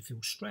cause you to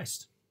feel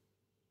stressed?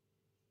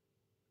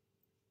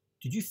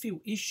 Did you feel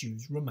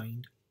issues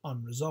remained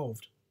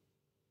unresolved?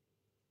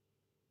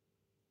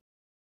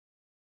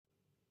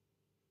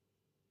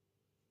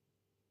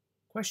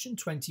 Question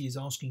 20 is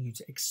asking you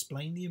to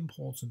explain the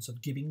importance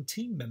of giving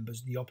team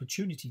members the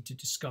opportunity to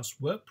discuss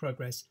work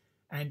progress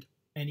and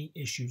any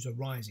issues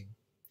arising.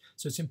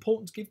 So it's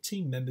important to give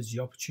team members the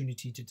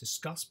opportunity to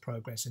discuss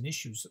progress and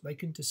issues so that they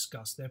can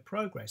discuss their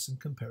progress and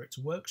compare it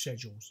to work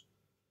schedules,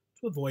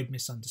 to avoid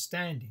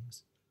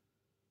misunderstandings,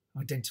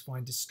 identify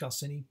and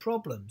discuss any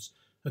problems,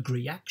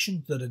 agree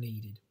actions that are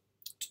needed,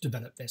 to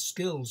develop their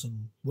skills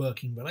and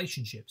working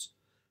relationships,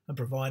 and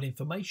provide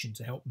information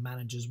to help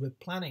managers with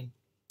planning,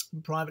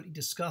 and privately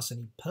discuss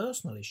any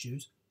personal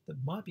issues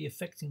that might be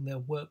affecting their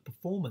work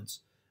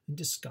performance and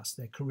discuss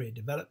their career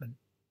development.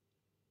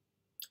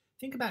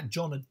 Think about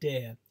John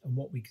Adair and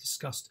what we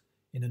discussed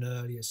in an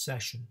earlier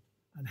session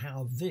and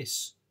how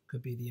this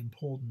could be the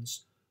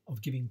importance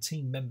of giving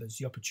team members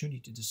the opportunity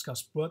to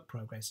discuss work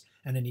progress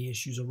and any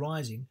issues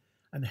arising,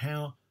 and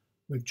how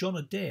with John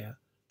Adair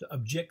the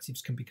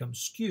objectives can become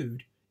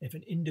skewed if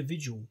an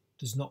individual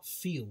does not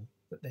feel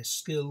that their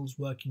skills,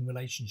 working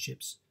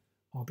relationships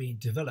are being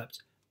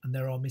developed and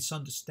there are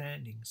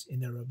misunderstandings in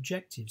their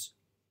objectives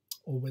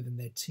or within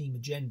their team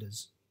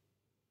agendas.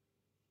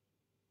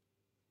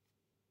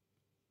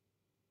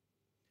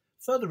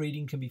 Further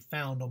reading can be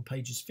found on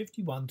pages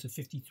 51 to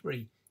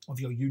 53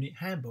 of your unit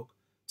handbook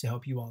to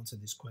help you answer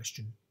this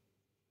question.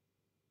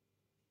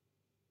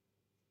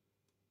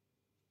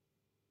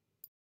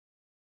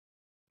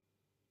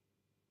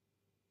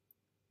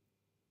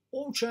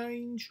 All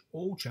change,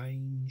 all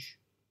change.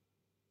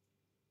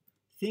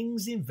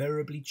 Things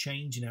invariably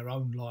change in our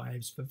own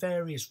lives for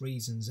various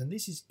reasons, and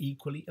this is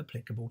equally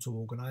applicable to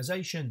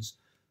organisations.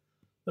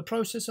 The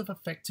process of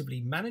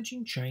effectively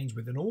managing change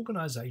within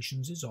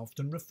organisations is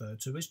often referred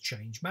to as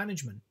change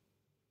management.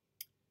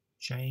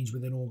 Change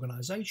within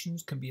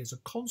organisations can be as a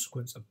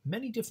consequence of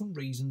many different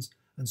reasons,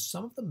 and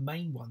some of the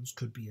main ones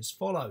could be as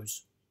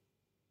follows.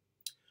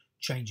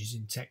 Changes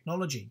in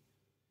technology.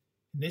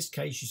 In this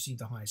case, you see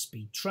the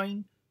high-speed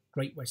train,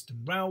 Great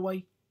Western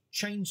Railway,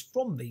 changed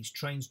from these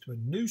trains to a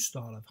new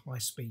style of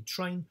high-speed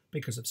train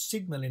because of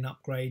signalling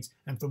upgrades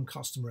and from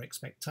customer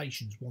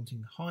expectations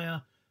wanting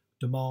higher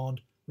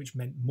demand, which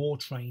meant more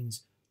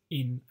trains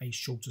in a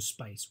shorter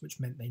space, which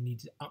meant they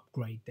needed to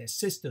upgrade their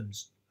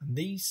systems. And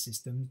these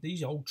systems,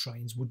 these old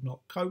trains, would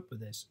not cope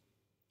with this.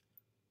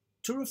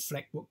 To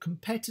reflect what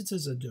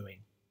competitors are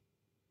doing.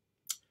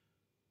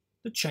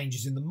 The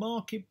changes in the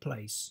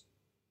marketplace.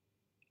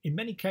 In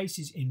many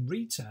cases in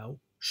retail,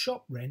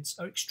 shop rents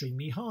are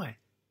extremely high.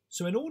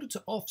 So in order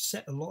to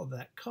offset a lot of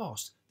that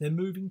cost, they're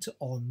moving to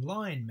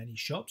online many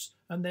shops,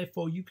 and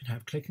therefore you can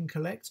have click and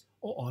collect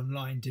or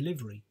online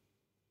delivery.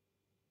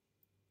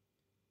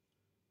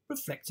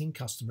 Reflecting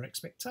customer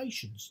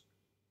expectations.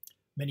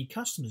 Many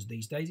customers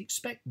these days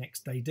expect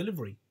next day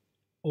delivery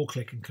or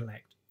click and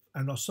collect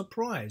and are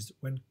surprised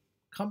when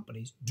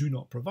companies do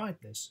not provide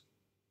this.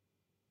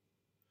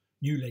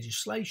 New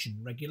legislation,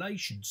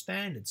 regulation,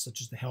 standards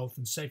such as the Health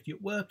and Safety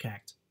at Work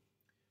Act,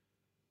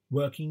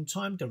 Working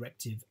Time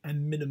Directive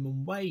and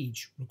minimum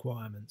wage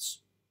requirements.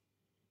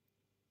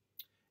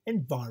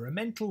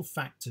 Environmental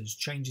factors,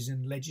 changes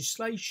in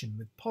legislation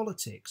with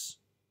politics.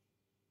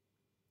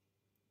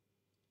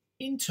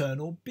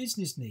 Internal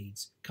business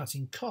needs,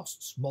 cutting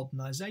costs,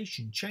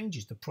 modernisation,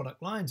 changes to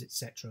product lines,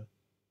 etc.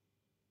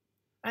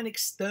 And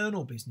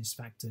external business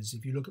factors.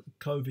 If you look at the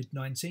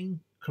COVID-19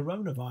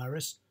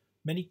 coronavirus,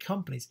 many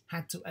companies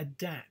had to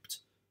adapt,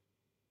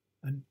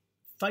 and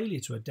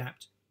failure to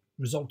adapt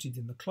resulted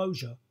in the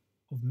closure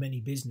of many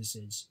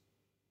businesses.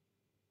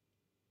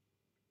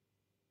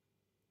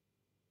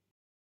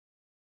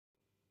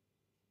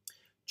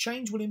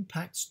 Change will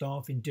impact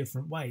staff in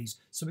different ways,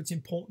 so it's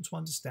important to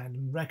understand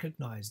and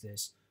recognise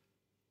this.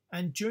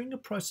 And during the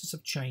process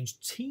of change,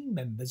 team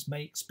members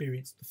may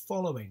experience the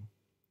following.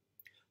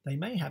 They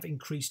may have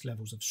increased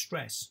levels of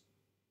stress,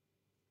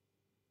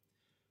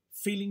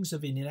 feelings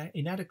of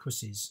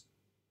inadequacies,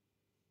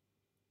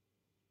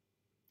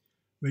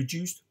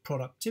 reduced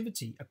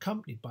productivity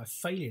accompanied by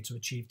failure to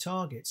achieve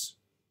targets.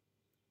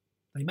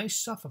 They may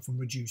suffer from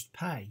reduced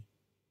pay.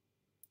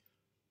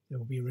 There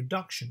will be a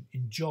reduction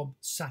in job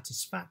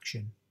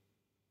satisfaction.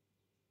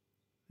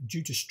 And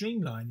due to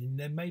streamlining,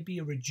 there may be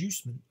a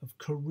reducement of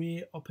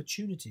career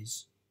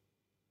opportunities.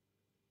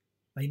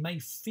 They may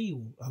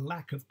feel a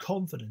lack of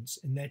confidence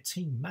in their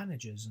team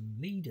managers and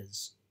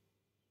leaders.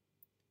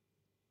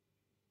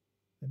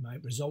 They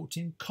might result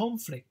in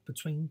conflict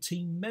between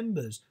team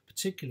members,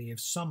 particularly if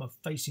some are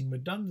facing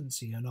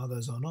redundancy and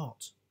others are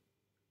not.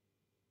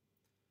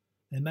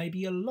 There may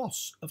be a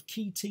loss of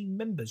key team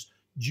members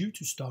due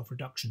to staff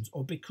reductions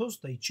or because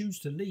they choose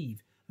to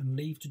leave and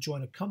leave to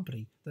join a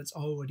company that's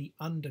already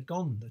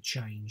undergone the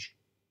change.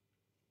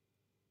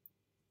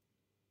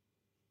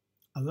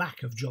 A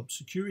lack of job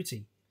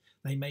security.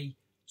 They may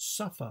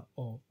suffer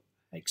or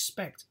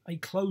expect a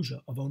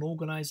closure of an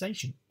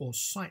organisation or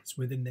sites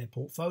within their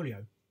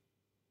portfolio.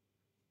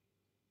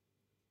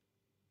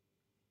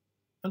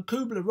 And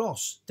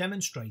Kubler-Ross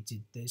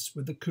demonstrated this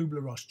with the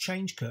Kubler-Ross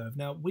change curve.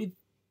 Now, we've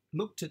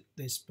looked at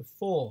this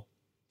before,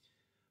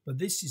 but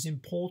this is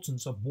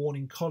importance of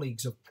warning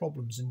colleagues of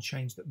problems and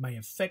change that may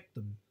affect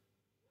them.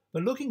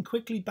 But looking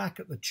quickly back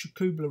at the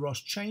Kubler-Ross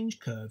change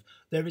curve,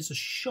 there is a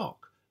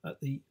shock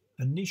at the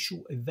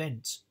initial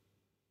event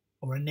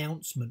or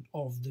announcement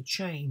of the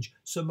change.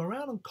 So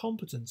morale and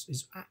competence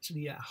is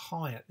actually at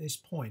high at this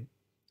point,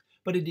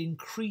 but it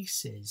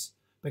increases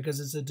because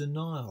there's a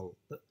denial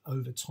that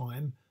over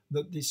time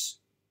that this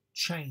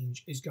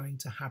change is going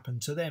to happen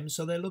to them.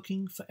 So they're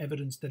looking for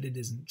evidence that it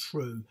isn't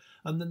true.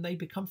 And then they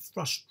become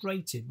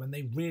frustrated when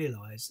they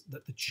realize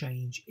that the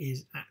change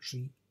is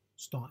actually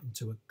starting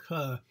to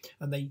occur,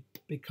 and they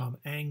become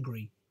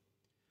angry.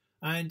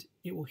 And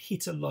it will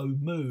hit a low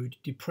mood,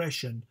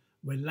 depression,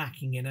 we're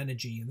lacking in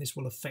energy, and this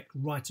will affect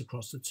right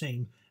across the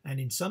team,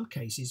 and in some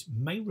cases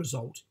may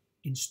result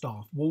in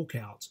staff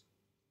walkout.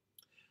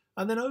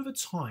 And then over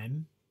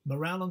time,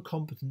 morale and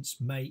competence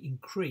may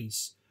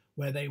increase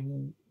where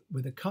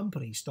the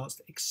company starts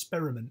to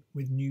experiment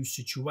with new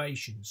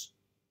situations.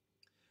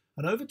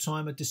 And over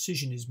time, a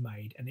decision is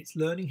made, and it's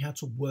learning how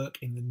to work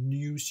in the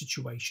new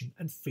situation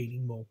and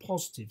feeling more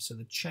positive. So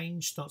the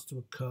change starts to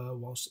occur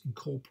whilst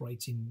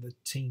incorporating the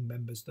team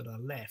members that are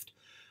left.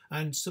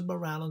 And so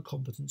morale and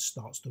competence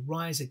starts to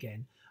rise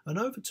again. And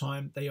over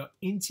time, they are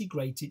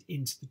integrated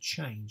into the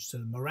change. So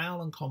the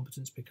morale and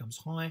competence becomes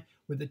high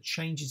where the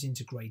change is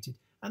integrated,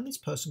 and this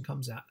person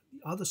comes out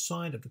the other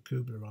side of the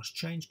Kubler-Ross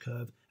change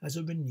curve as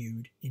a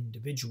renewed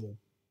individual.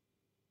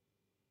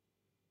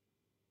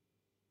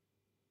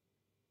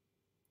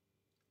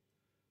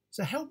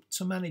 So help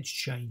to manage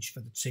change for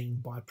the team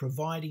by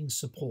providing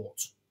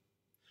support.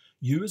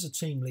 You as a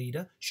team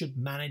leader should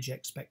manage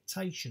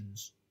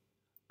expectations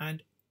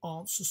and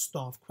answer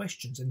staff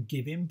questions and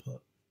give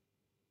input.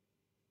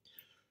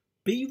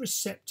 Be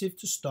receptive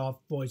to staff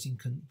voicing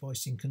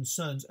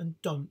concerns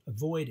and don't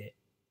avoid it.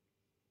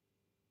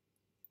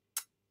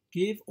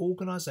 Give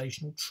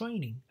organisational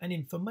training and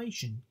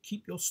information.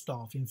 Keep your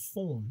staff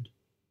informed.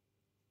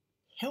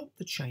 Help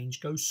the change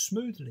go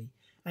smoothly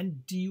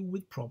and deal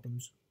with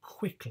problems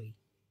quickly.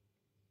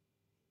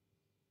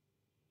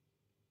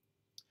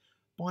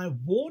 By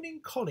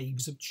warning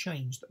colleagues of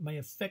change that may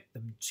affect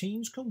them,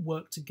 teams can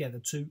work together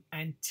to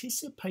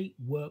anticipate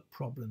work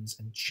problems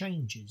and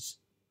changes.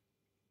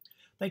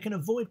 They can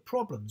avoid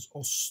problems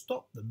or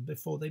stop them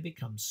before they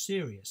become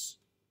serious.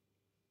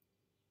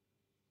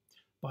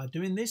 By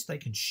doing this, they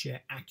can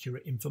share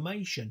accurate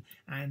information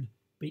and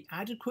be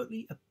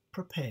adequately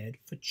prepared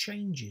for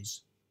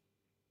changes.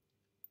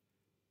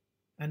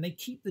 And they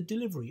keep the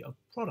delivery of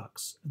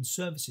products and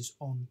services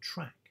on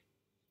track.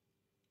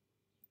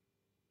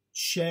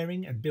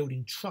 Sharing and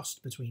building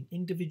trust between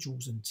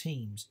individuals and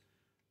teams,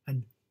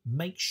 and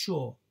make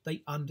sure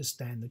they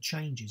understand the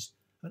changes,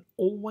 and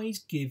always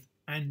give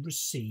and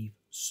receive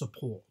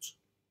support.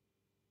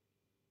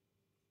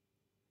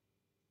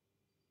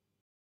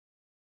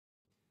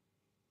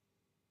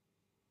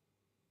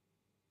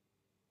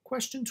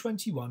 Question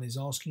 21 is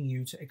asking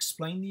you to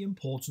explain the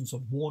importance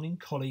of warning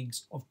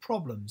colleagues of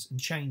problems and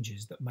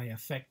changes that may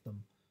affect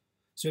them.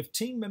 So if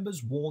team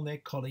members warn their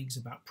colleagues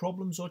about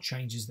problems or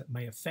changes that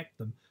may affect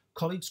them,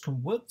 colleagues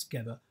can work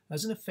together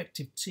as an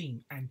effective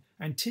team and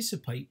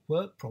anticipate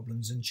work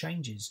problems and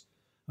changes,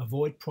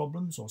 avoid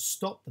problems or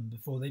stop them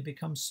before they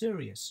become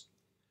serious,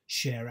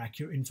 share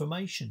accurate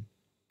information,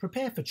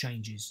 prepare for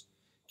changes,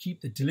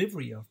 keep the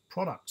delivery of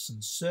products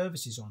and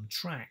services on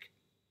track,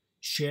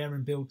 share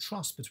and build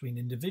trust between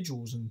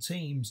individuals and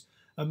teams,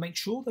 and make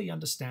sure they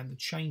understand the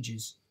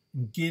changes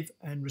and give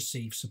and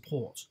receive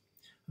support.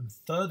 And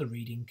further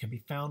reading can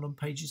be found on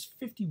pages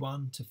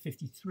 51 to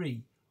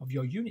 53 of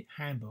your unit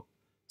handbook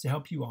to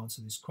help you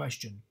answer this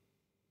question.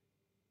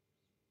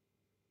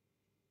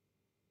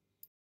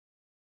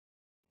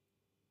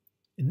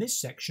 In this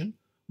section,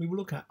 we will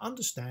look at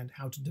understand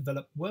how to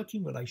develop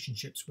working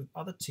relationships with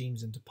other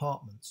teams and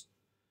departments.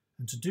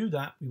 And to do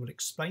that, we will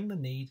explain the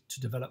need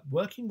to develop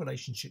working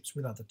relationships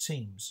with other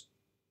teams.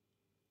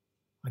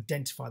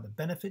 Identify the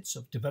benefits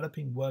of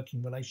developing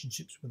working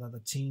relationships with other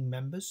team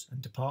members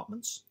and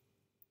departments.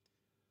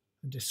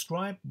 And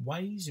describe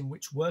ways in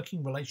which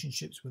working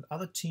relationships with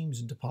other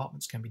teams and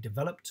departments can be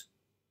developed.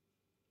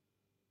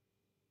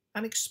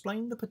 And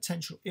explain the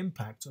potential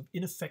impact of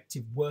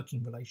ineffective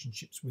working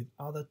relationships with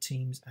other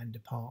teams and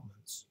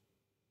departments.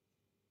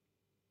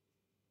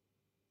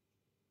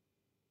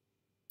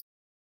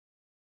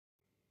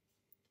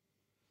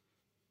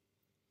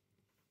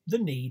 The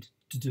need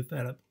to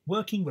develop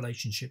working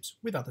relationships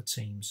with other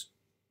teams.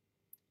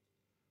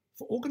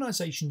 For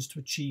organisations to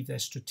achieve their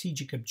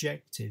strategic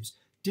objectives,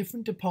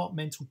 different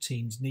departmental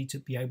teams need to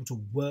be able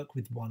to work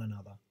with one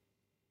another.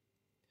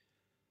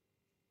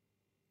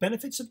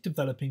 Benefits of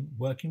developing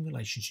working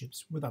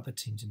relationships with other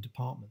teams and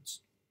departments.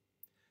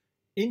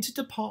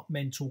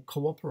 Interdepartmental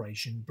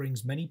cooperation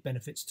brings many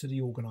benefits to the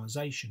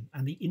organisation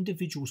and the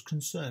individuals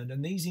concerned,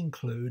 and these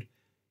include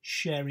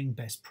sharing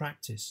best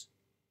practice,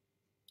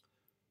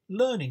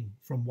 learning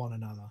from one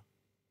another,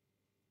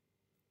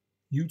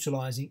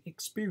 utilising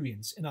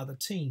experience in other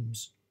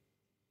teams,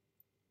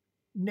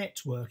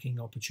 networking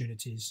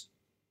opportunities,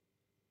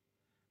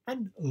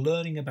 and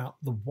learning about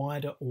the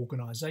wider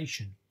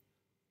organisation,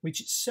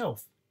 which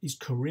itself is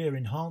career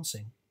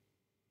enhancing.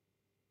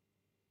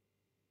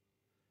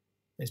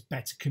 There's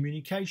better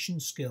communication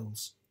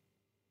skills.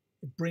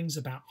 It brings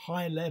about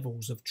high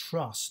levels of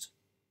trust,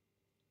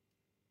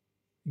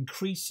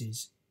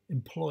 increases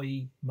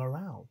employee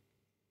morale,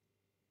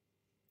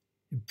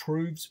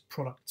 improves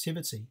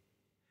productivity,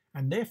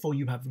 and therefore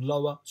you have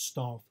lower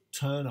staff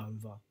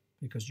turnover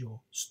because your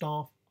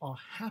staff are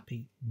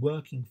happy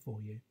working for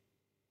you.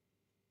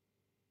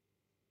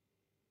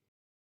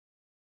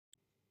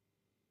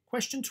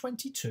 Question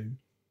 22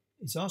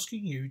 is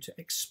asking you to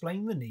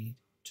explain the need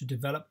to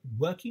develop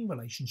working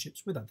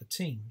relationships with other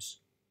teams.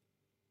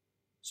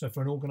 So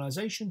for an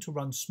organisation to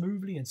run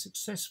smoothly and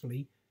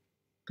successfully,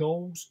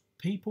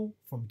 people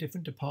from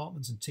different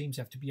departments and teams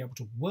have to be able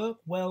to work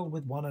well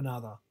with one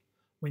another.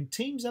 When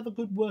teams have a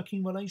good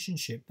working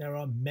relationship, there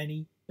are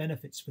many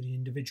benefits for the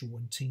individual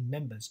and team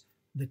members,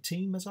 the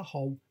team as a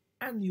whole,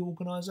 and the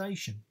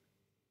organisation.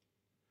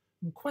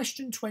 And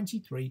question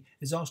 23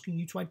 is asking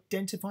you to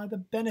identify the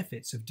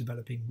benefits of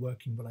developing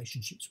working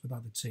relationships with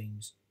other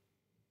teams.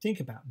 Think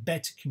about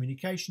better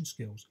communication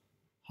skills,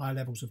 high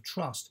levels of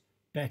trust,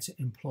 better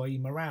employee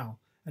morale,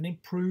 and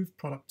improved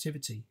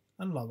productivity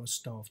and lower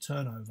staff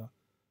turnover.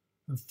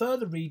 And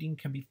further reading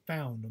can be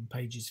found on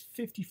pages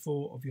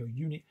 54 of your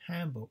unit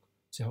handbook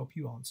to help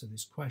you answer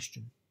this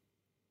question.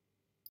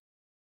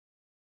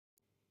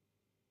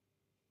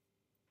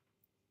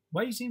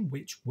 Ways in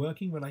which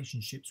working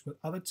relationships with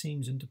other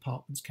teams and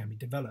departments can be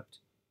developed.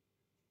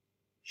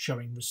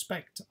 Showing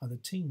respect to other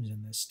teams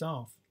and their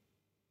staff.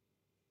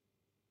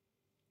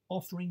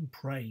 Offering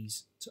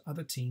praise to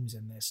other teams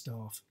and their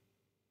staff.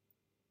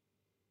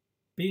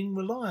 Being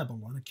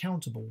reliable and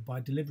accountable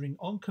by delivering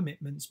on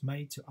commitments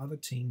made to other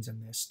teams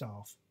and their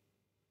staff.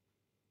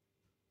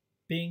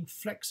 Being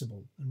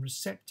flexible and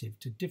receptive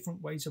to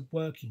different ways of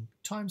working,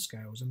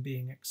 timescales, and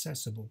being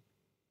accessible.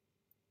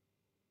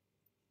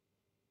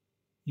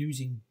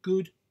 Using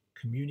good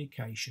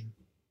communication.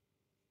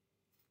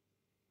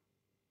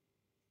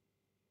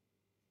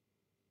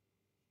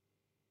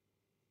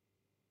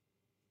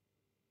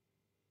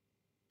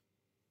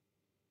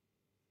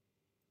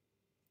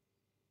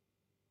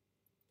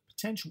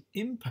 Potential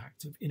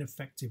impact of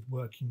ineffective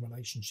working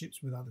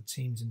relationships with other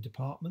teams and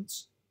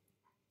departments.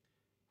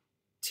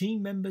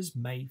 Team members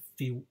may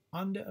feel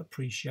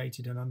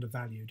underappreciated and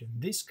undervalued,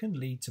 and this can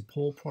lead to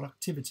poor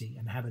productivity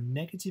and have a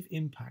negative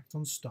impact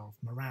on staff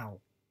morale.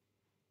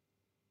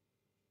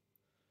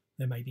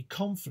 There may be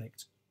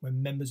conflict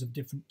when members of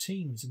different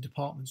teams and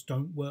departments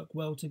don't work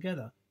well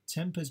together.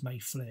 Tempers may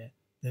flare.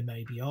 There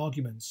may be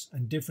arguments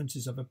and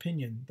differences of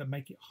opinion that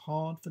make it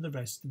hard for the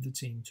rest of the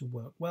team to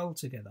work well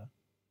together.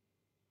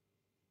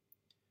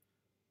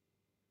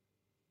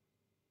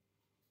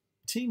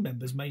 Team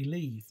members may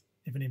leave.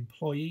 If an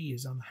employee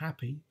is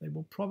unhappy, they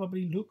will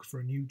probably look for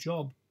a new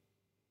job.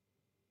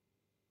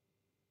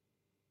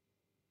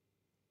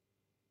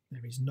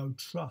 There is no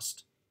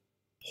trust.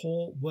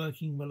 Poor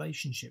working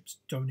relationships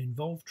don't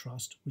involve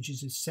trust, which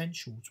is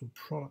essential to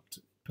a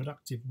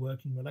productive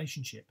working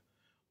relationship.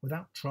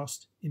 Without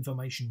trust,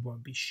 information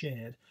won't be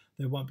shared,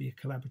 there won't be a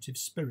collaborative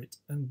spirit,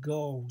 and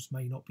goals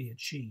may not be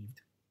achieved.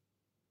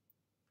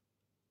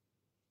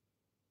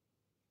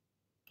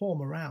 Poor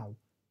morale.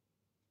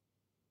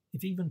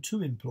 If even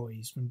two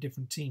employees from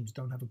different teams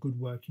don't have a good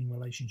working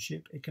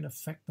relationship, it can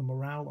affect the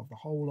morale of the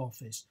whole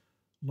office.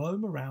 Low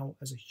morale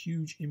has a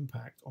huge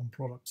impact on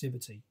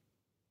productivity.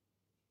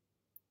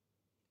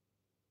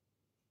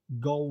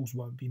 Goals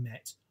won't be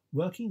met.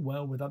 Working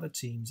well with other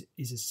teams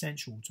is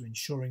essential to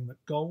ensuring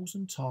that goals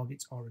and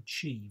targets are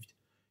achieved.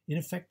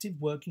 Ineffective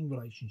working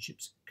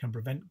relationships can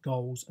prevent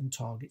goals and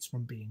targets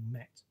from being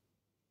met.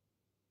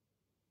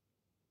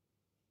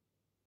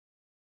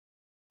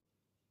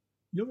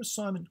 Your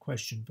assignment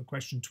question for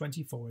question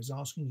 24 is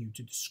asking you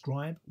to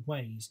describe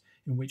ways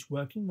in which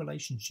working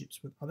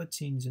relationships with other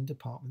teams and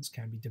departments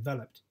can be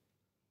developed.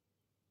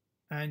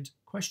 And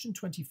question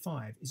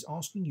 25 is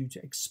asking you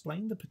to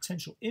explain the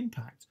potential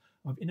impact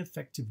of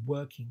ineffective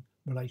working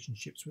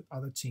relationships with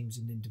other teams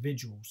and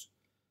individuals.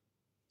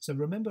 So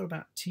remember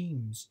about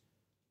teams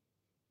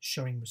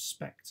showing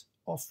respect,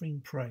 offering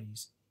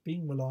praise,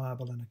 being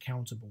reliable and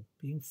accountable,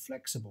 being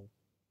flexible,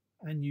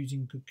 and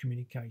using good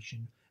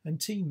communication. And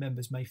team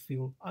members may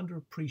feel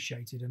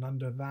underappreciated and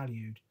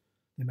undervalued.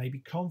 There may be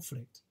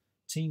conflict.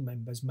 Team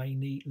members may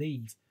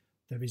leave.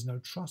 There is no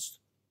trust.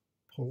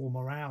 Poor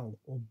morale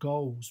or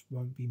goals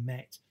won't be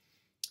met.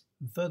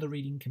 And further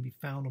reading can be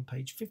found on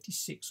page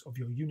 56 of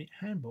your unit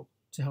handbook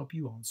to help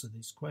you answer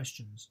these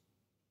questions.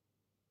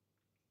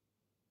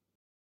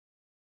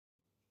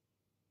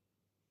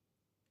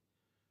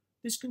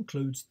 This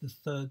concludes the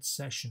third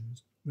session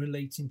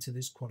relating to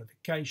this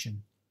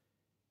qualification.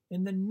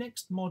 In the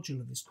next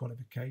module of this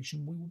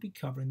qualification, we will be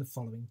covering the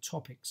following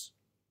topics: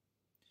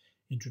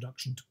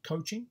 Introduction to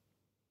Coaching,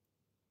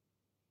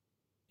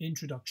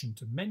 Introduction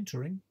to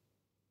Mentoring,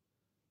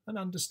 and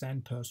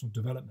Understand Personal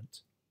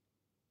Development.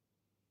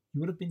 You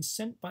would have been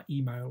sent by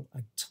email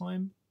a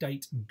time,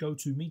 date, and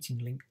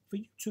GoToMeeting link for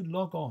you to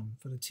log on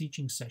for the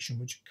teaching session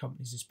which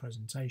accompanies this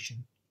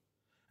presentation.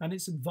 And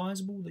it's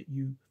advisable that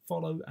you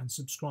follow and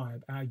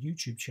subscribe our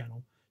YouTube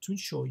channel to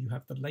ensure you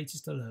have the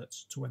latest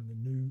alerts to when the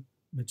new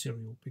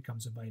material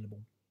becomes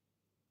available.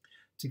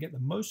 To get the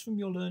most from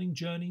your learning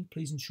journey,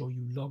 please ensure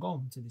you log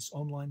on to this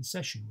online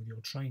session with your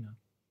trainer.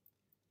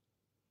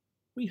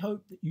 We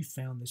hope that you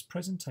found this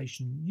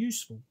presentation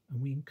useful,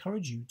 and we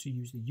encourage you to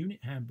use the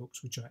unit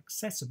handbooks which are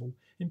accessible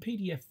in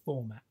PDF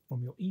format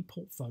from your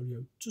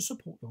ePortfolio to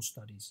support your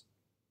studies.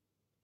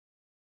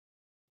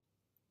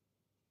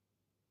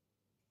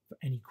 For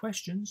any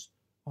questions,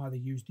 either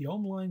use the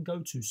online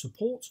GoTo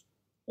support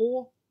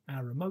or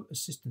our remote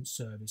assistance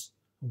service,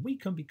 and we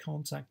can be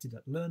contacted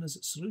at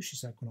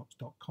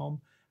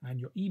learners@solutionsequinox.com, and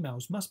your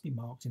emails must be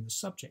marked in the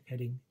subject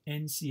heading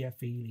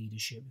NCFE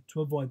Leadership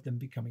to avoid them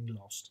becoming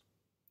lost.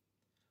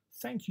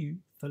 Thank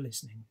you for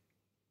listening.